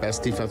one of our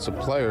best defensive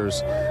players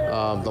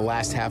the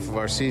last half of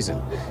our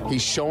season.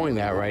 He's showing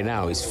that right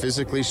now. He's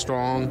physically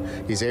strong.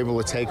 He's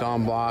able to take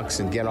on blocks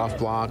and get off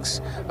blocks.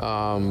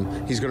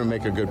 He's going to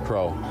make a good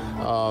pro.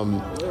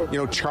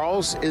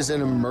 Charles is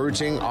an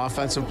emerging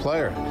offensive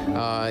player.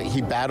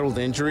 He battled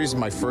injuries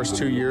my first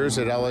 2 years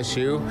at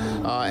LSU,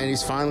 and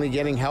he's finally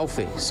getting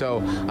healthy. So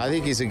I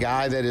think he's a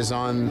guy that is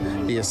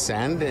on the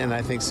ascend, and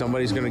I think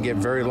somebody's going to get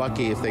very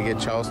lucky if they get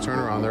Charles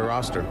Turner on their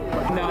roster.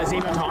 Now,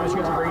 Zayman Thomas, you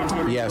guys are bringing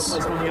him yes.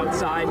 on the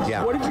outside.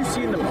 Yeah. What did you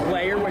see in the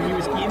player when he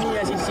was in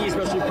the SEC,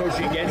 especially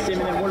coaching against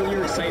him, and then what are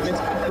your excitements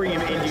bringing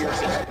him into your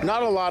system?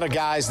 Not a lot of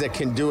guys that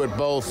can do it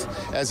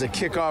both as a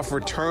kickoff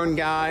return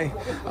guy,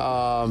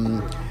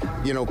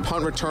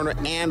 punt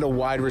returner, and a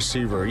wide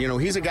receiver.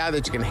 He's a guy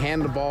that you can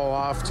hand the ball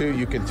off to.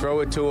 You can throw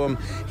it to him.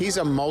 He's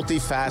a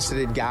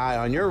multifaceted guy.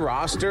 On your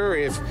roster,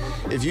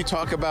 if you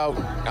talk about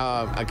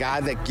a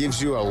guy that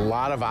gives you a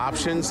lot of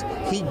options,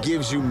 he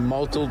gives you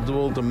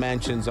multiple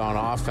dimensions on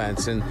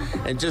offense. And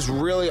just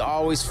really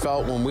always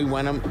felt when we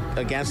went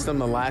against him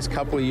the last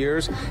couple of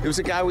years, it was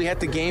a guy we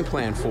had to game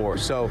plan for.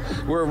 So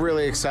we're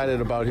really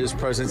excited about his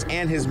presence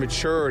and his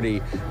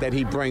maturity that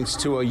he brings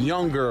to a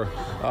younger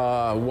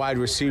wide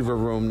receiver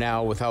room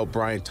now without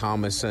Brian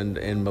Thomas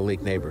and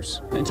Malik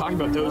Neighbors. And talking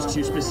about those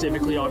two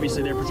specifically,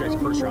 obviously they're projected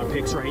first-round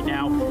picks right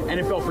now.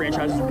 NFL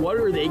franchises, what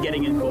are they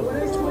getting in both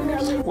of these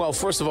players? Well,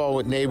 first of all,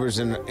 with Neighbors,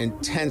 an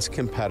intense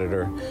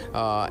competitor,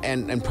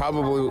 and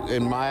probably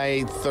in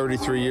my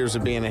 33 years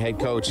of being a head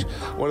coach,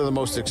 one of the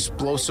most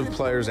explosive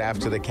players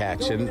after the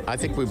catch. And I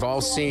think we've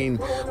all seen,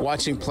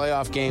 watching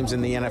playoff games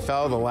in the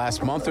NFL the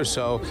last month or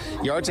so,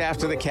 yards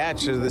after the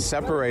catch are the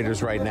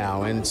separators right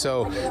now. And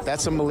so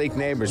that's a Malik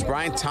Neighbors.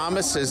 Brian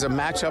Thomas is a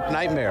matchup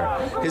nightmare.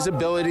 His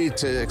ability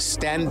to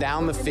extend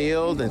down the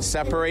field and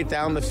separate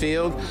down the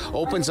field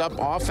opens up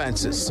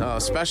offenses,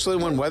 especially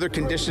when weather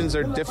conditions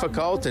are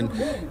difficult and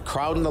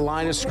crowding the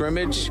line of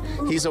scrimmage.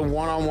 He's a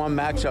one-on-one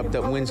matchup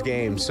that wins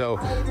games. So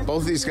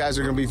both of these guys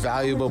are going to be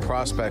valuable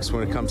prospects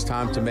when it comes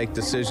time to make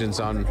decisions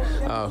on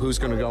who's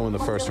going to go in the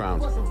first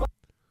round.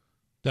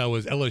 That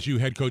was LSU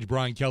head coach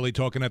Brian Kelly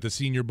talking at the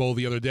Senior Bowl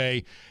the other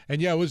day.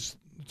 And, yeah, it was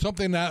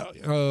something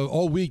that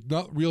all week,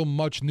 not real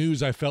much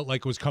news I felt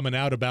like was coming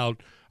out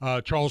about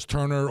Charles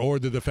Turner or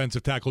the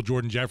defensive tackle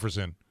Jordan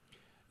Jefferson.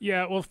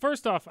 Yeah, well,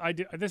 first off,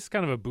 this is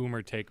kind of a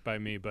boomer take by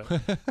me, but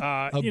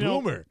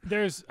boomer.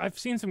 I've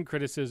seen some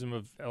criticism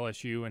of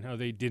LSU and how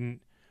they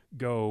didn't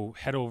go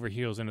head over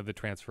heels into the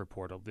transfer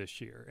portal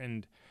this year,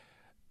 and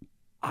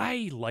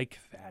I like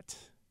that.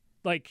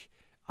 Like,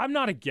 I'm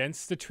not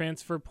against the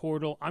transfer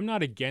portal. I'm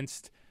not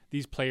against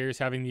these players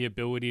having the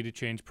ability to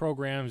change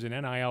programs and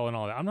NIL and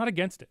all that. I'm not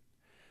against it,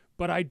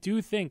 but I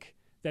do think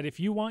that if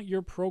you want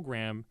your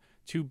program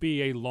to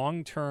be a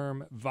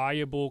long-term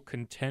viable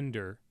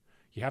contender,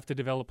 you have to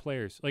develop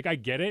players. Like, I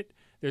get it.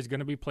 There's going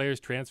to be players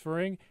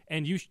transferring,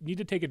 and you need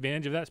to take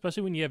advantage of that,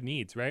 especially when you have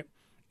needs, right?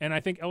 And I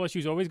think LSU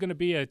is always going to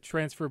be a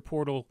transfer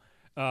portal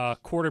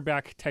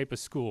quarterback type of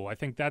school. I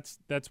think that's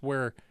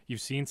where you've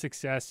seen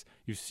success.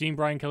 You've seen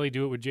Brian Kelly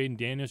do it with Jaden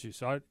Daniels. You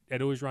saw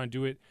Ed Orgeron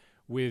do it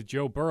with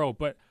Joe Burrow.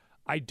 But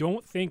I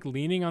don't think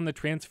leaning on the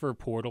transfer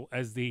portal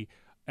as the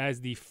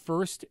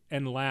first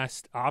and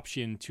last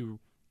option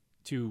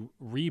to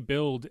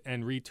rebuild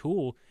and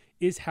retool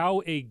is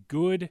how a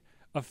good,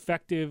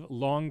 effective,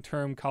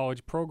 long-term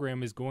college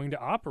program is going to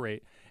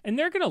operate. And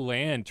they're going to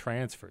land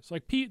transfers.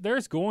 Like,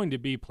 there's going to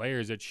be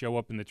players that show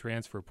up in the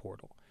transfer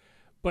portal.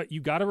 But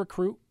you got to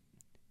recruit.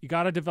 You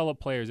got to develop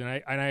players. And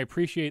I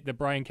appreciate that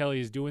Brian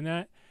Kelly is doing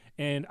that.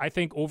 And I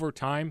think over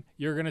time,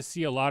 you're going to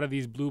see a lot of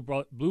these blue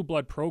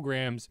blood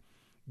programs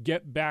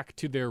get back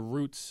to their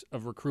roots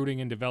of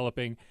recruiting and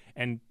developing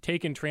and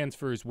taking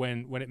transfers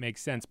when it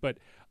makes sense. But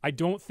I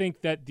don't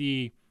think that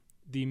the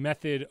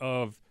method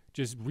of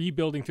just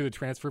rebuilding through the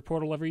transfer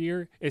portal every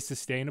year is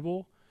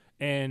sustainable.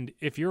 And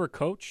if you're a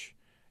coach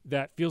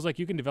that feels like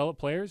you can develop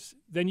players,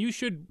 then you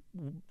should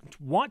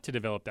want to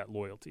develop that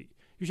loyalty.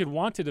 You should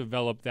want to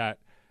develop that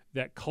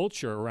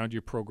culture around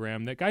your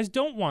program that guys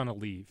don't want to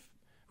leave,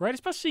 right?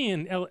 Especially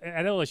at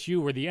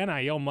LSU where the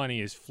NIL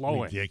money is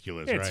flowing.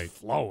 Ridiculous, right? It's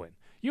flowing.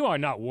 You are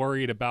not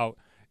worried about,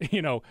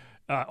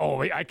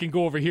 I can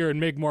go over here and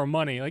make more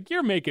money. Like,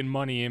 you're making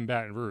money in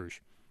Baton Rouge.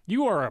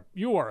 You are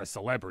a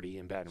celebrity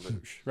in Baton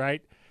Rouge,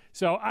 right?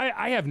 So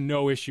I have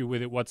no issue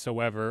with it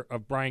whatsoever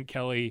of Brian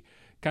Kelly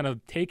kind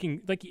of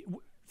taking, like,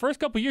 first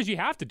couple of years you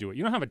have to do it.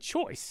 You don't have a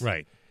choice.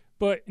 Right.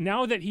 But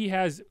now that he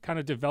has kind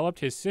of developed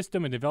his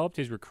system and developed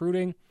his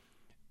recruiting,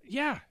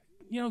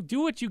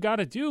 do what you got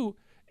to do.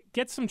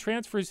 Get some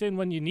transfers in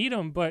when you need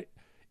them. But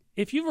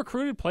if you've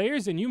recruited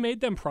players and you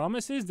made them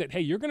promises that, hey,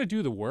 you're going to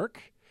do the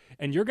work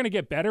and you're going to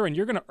get better and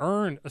you're going to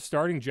earn a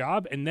starting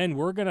job, and then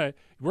we're going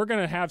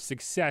to have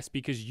success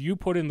because you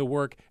put in the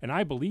work and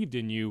I believed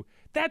in you,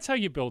 that's how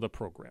you build a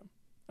program.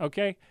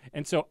 Okay?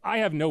 And so I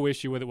have no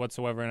issue with it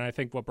whatsoever, and I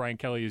think what Brian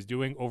Kelly is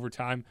doing over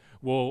time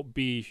will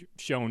be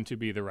shown to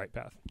be the right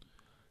path.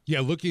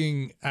 Yeah,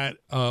 looking at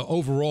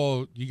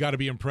overall, you got to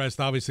be impressed.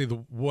 Obviously,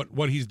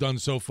 what he's done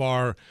so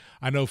far.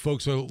 I know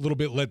folks are a little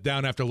bit let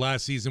down after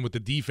last season with the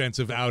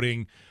defensive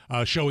outing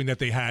showing that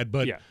they had.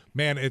 But,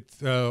 man,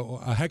 it's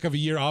a heck of a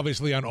year,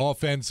 obviously, on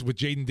offense with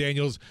Jaden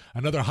Daniels,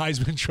 another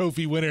Heisman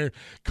Trophy winner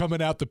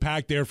coming out the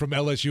pack there from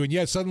LSU.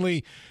 And,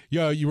 suddenly,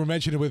 you were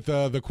mentioning with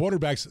the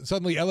quarterbacks,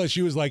 suddenly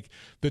LSU is like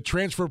the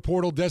transfer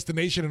portal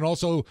destination and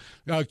also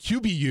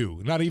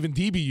QBU, not even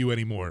DBU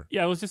anymore.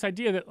 Yeah, it was this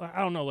idea that,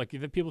 I don't know, like,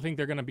 that people think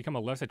they're going to become a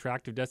less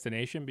attractive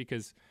destination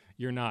because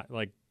you're not,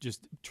 like,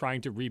 just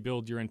trying to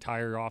rebuild your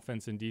entire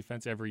offense and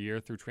defense every year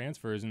through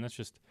transfers, and it's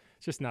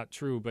just not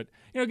true. But,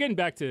 getting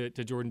back to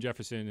Jordan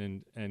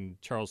Jefferson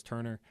and Charles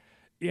Turner,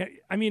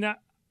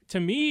 to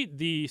me,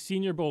 the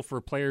Senior Bowl for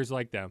players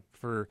like them,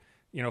 for,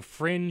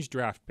 fringe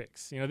draft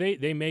picks,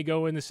 they may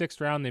go in the 6th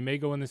round, they may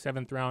go in the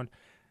 7th round.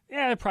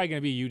 Yeah, they're probably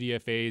going to be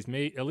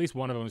UDFAs. At least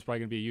one of them is probably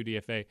going to be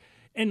a UDFA.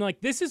 And, like,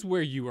 this is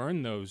where you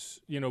earn those.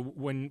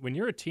 When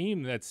you're a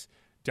team that's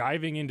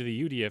diving into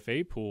the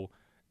UDFA pool,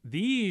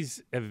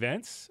 these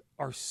events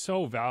are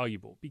so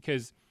valuable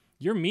because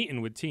you're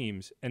meeting with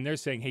teams and they're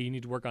saying, hey, you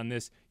need to work on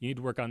this, you need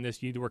to work on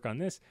this, you need to work on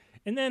this.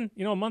 And then,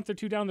 a month or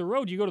two down the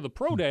road, you go to the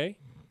pro day.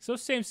 So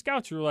those same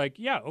scouts are like,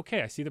 yeah,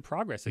 okay, I see the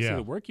progress. I see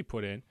the work you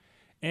put in.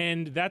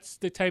 And that's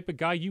the type of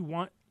guy you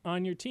want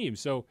on your team.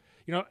 So,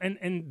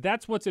 and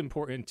that's what's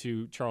important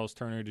to Charles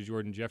Turner, to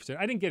Jordan Jefferson.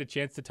 I didn't get a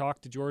chance to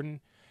talk to Jordan.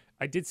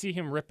 I did see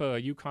him rip a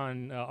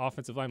UConn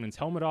offensive lineman's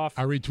helmet off.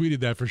 I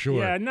retweeted that for sure.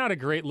 Yeah, not a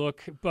great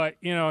look, but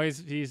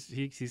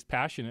he's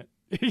passionate.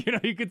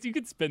 You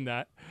could spin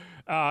that.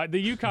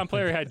 The UConn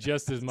player had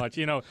just as much.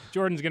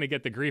 Jordan's going to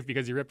get the grief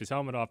because he ripped his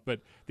helmet off,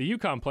 but the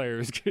UConn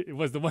player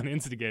was the one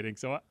instigating.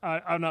 So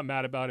I'm not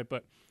mad about it.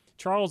 But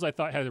Charles, I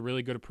thought, had a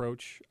really good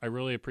approach. I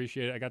really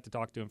appreciate it. I got to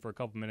talk to him for a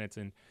couple minutes,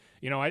 and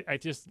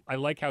I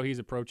like how he's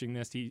approaching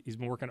this. He's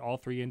been working all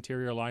 3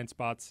 interior line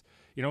spots.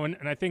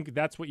 And I think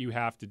that's what you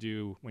have to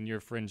do when you're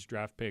a fringe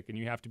draft pick, and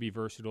you have to be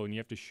versatile, and you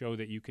have to show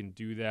that you can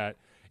do that,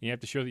 and you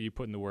have to show that you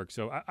put in the work.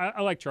 So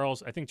I like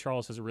Charles. I think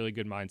Charles has a really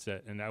good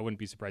mindset, and I wouldn't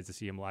be surprised to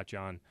see him latch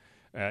on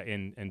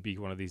and be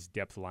one of these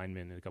depth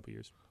linemen in a couple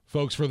years.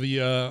 Folks, for the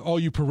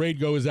all you parade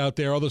goers out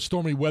there, all the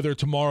stormy weather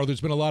tomorrow,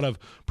 there's been a lot of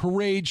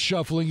parade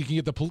shuffling. You can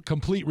get the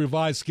complete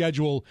revised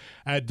schedule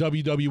at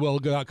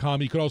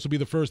WWL.com. You could also be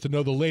the first to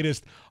know the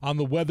latest on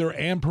the weather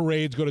and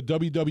parades. Go to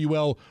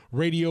WWL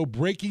Radio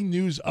Breaking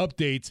News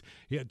Updates.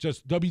 Yeah,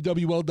 just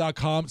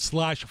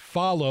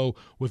WWL.com/follow.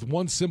 With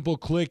one simple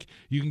click,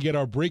 you can get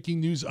our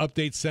breaking news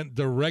updates sent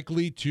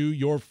directly to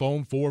your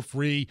phone for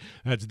free.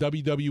 That's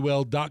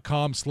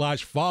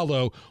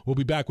WWL.com/follow. We'll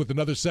be back with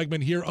another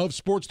segment here of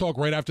Sports Talk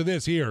right after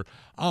this here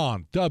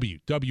on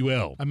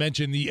WWL. I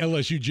mentioned the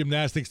LSU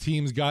gymnastics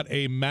team's got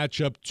a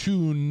matchup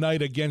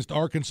tonight against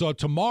Arkansas.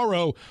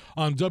 Tomorrow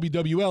on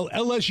WWL,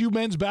 LSU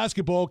men's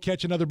basketball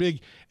catch another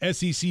big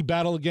SEC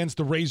battle against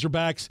the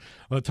Razorbacks.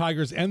 The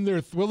Tigers end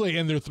their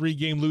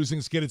three-game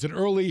losing skid. It's an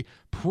early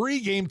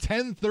pregame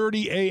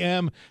 10:30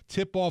 a.m.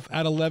 tip-off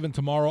at 11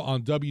 tomorrow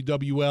on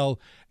WWL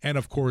and,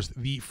 of course,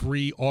 the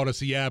free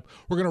Odyssey app.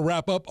 We're going to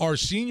wrap up our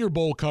Senior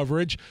Bowl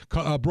coverage,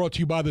 brought to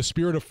you by the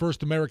Spirit of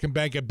First American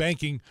Bank, a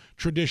banking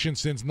tradition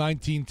since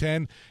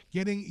 1910.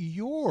 Getting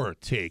your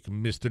take,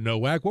 Mr.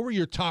 Nowak. What were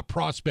your top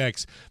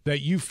prospects that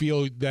you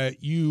feel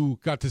that you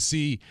got to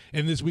see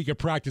in this week of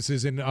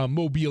practices in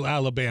Mobile,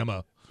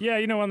 Alabama? Yeah,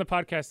 on the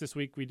podcast this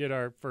week, we did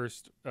our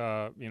first,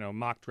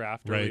 mock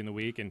draft early in the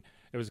week, and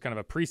it was kind of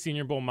a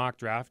pre-Senior Bowl mock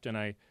draft, and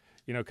I,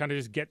 kind of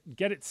just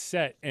get it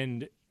set.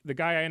 And the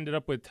guy I ended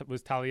up with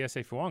was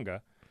Taliese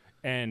Fuanga,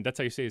 and that's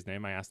how you say his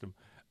name. I asked him.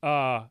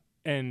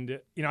 And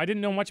I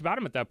didn't know much about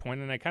him at that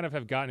point, and I kind of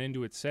have gotten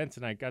into it since.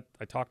 And I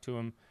talked to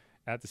him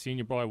at the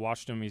Senior Bowl. I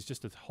watched him. He's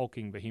just a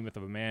hulking behemoth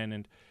of a man.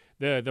 And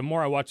the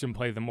more I watched him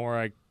play, the more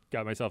I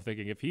got myself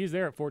thinking, if he's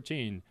there at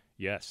 14,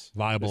 yes,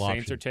 viable the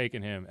Saints option. are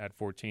taking him at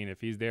 14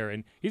 if he's there.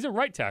 And he's a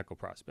right tackle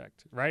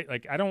prospect, right?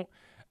 Like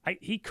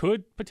he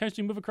could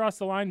potentially move across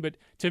the line, but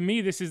to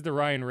me, this is the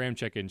Ryan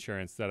Ramczyk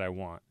insurance that I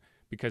want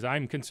because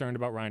I'm concerned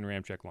about Ryan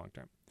Ramczyk long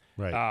term.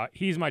 Right.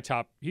 He's my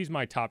top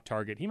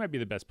target. He might be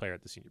the best player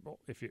at the Senior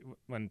Bowl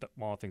when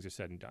all things are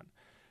said and done.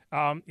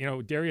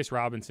 Darius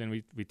Robinson,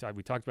 we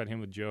talked about him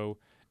with Joe,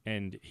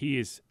 and he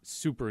is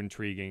super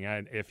intriguing.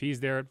 And if he's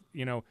there,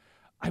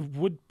 I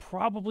would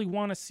probably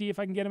want to see if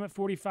I can get him at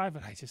 45,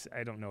 but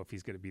I don't know if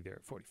he's going to be there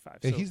at 45.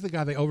 And he's the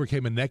guy that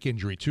overcame a neck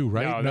injury too,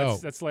 right? No,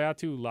 that's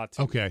Leatu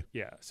Latu. Okay.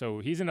 Yeah, so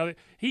he's another.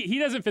 He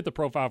doesn't fit the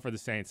profile for the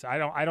Saints.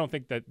 I don't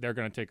think that they're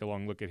going to take a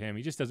long look at him.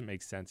 He just doesn't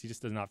make sense. He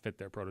just does not fit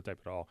their prototype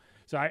at all.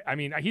 So I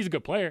mean, he's a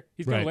good player.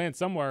 He's going to land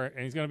somewhere,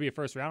 and he's going to be a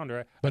first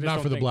rounder. But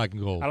not for the black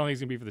and gold. I don't think he's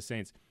going to be for the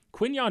Saints.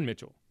 Quinyon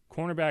Mitchell,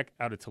 cornerback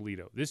out of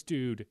Toledo. This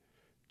dude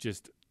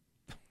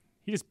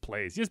he just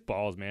plays. He just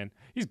balls, man.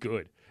 He's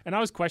good. And I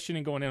was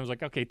questioning going in. I was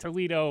like, okay,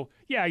 Toledo,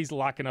 yeah, he's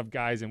locking up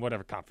guys in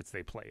whatever conference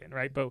they play in,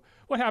 right? But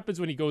what happens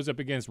when he goes up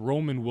against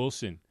Roman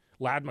Wilson,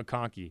 Ladd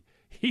McConkey?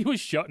 He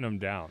was shutting them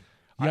down.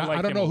 Yeah,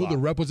 I don't know who the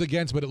rep was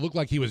against, but it looked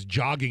like he was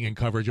jogging in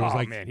coverage. It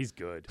was man, he's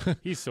good.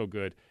 He's so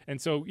good.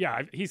 And so,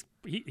 yeah, he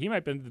might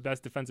have been the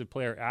best defensive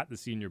player at the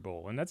Senior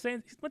Bowl. And that's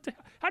saying,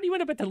 how do you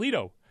end up at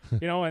Toledo?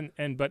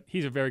 But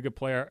he's a very good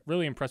player.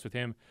 Really impressed with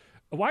him.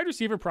 A wide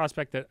receiver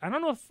prospect that I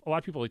don't know if a lot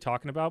of people are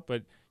talking about,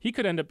 but he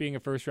could end up being a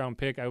first-round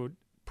pick. I would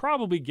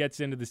probably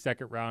gets into the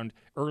second round,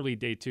 early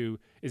day 2,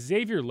 is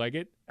Xavier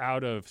Leggett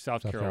out of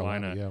South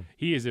Carolina. Yeah.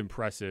 He is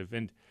impressive.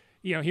 And,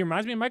 he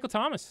reminds me of Michael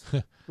Thomas,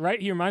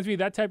 right? He reminds me of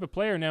that type of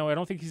player. Now, I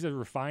don't think he's I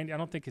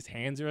don't think his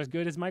hands are as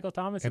good as Michael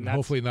Thomas. And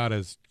hopefully not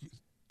as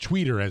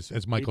tweeter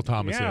as Michael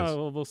Thomas is. Yeah,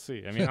 we'll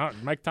see. I mean,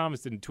 Mike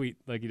Thomas didn't tweet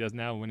like he does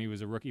now when he was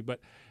a rookie. But,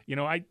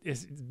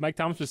 Mike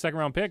Thomas was a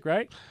second-round pick,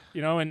 right?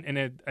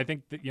 I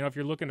think that, if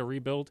you're looking to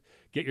rebuild,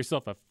 get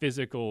yourself a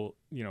physical,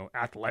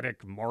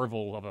 athletic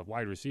marvel of a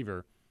wide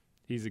receiver.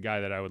 He's the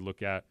guy that I would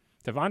look at.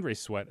 Devondre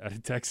Sweat out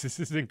of Texas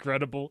is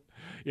incredible.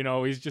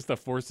 He's just a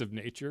force of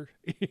nature.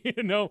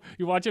 You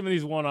watch him in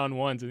these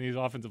one-on-ones, and these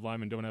offensive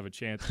linemen don't have a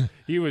chance.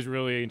 He was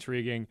really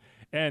intriguing.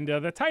 And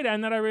the tight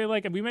end that I really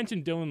like, and we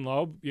mentioned Dylan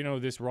Loeb,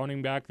 this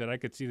running back that I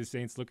could see the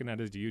Saints looking at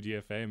as the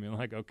UDFA and being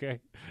like, okay,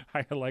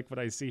 I like what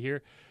I see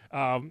here.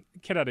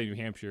 Kid out of New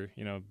Hampshire,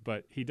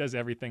 but he does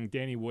everything.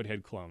 Danny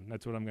Woodhead clone.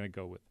 That's what I'm going to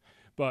go with.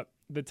 But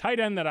the tight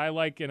end that I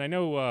like, and I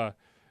know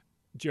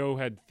Joe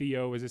had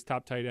Theo as his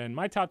top tight end.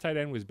 My top tight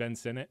end was Ben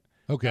Sinnott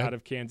out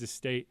of Kansas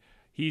State.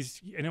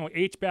 He's,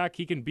 H-back.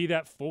 He can be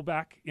that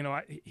fullback.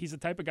 He's the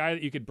type of guy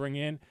that you could bring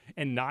in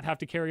and not have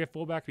to carry a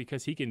fullback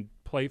because he can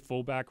play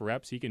fullback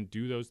reps. He can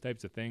do those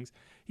types of things.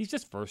 He's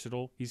just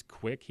versatile. He's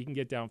quick. He can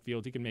get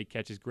downfield. He can make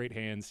catches, great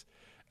hands.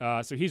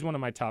 So he's one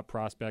of my top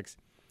prospects.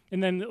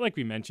 And then, like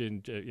we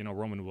mentioned,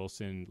 Roman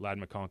Wilson, Ladd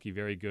McConkey,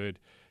 very good.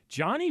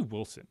 Johnny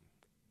Wilson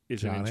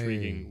is an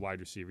intriguing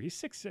wide receiver.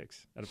 He's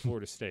 6'6" out of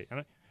Florida State.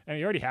 And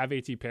you already have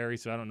A.T. Perry,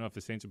 so I don't know if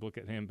the Saints would look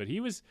at him. But he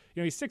was,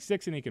 he's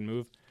 6'6" and he can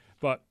move.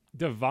 But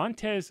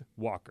Devontae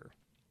Walker,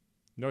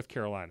 North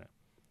Carolina,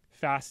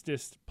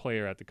 fastest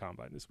player at the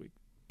Combine this week,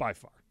 by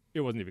far.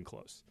 It wasn't even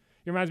close.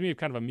 He reminds me of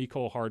kind of a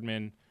Mecole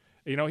Hardman.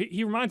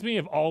 He reminds me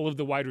of all of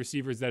the wide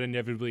receivers that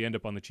inevitably end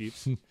up on the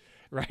Chiefs,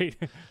 right?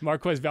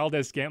 Marquez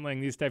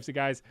Valdez-Scantling, these types of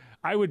guys.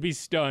 I would be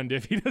stunned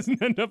if he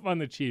doesn't end up on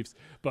the Chiefs.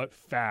 But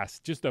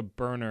fast, just a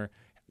burner.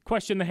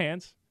 Question the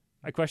hands.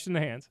 I question the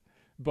hands,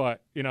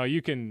 but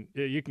you can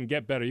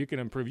get better, you can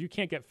improve. You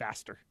can't get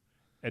faster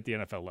at the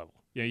NFL level.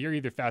 You're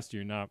either fast or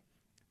you're not.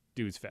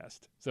 Dude's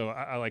fast. So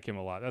I like him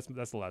a lot.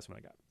 That's the last one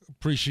I got.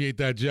 Appreciate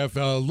that, Jeff.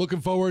 Looking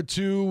forward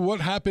to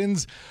what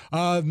happens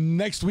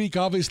next week,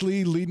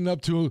 obviously, leading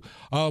up to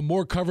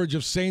more coverage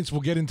of Saints.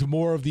 We'll get into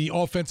more of the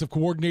offensive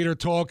coordinator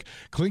talk.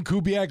 Klint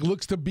Kubiak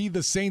looks to be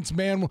the Saints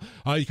man.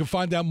 You can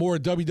find out more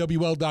at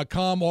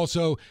WWL.com.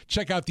 Also,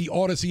 check out the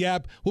Odyssey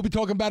app. We'll be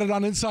talking about it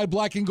on Inside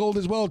Black and Gold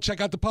as well. Check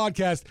out the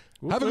podcast.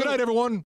 Have a good night, everyone.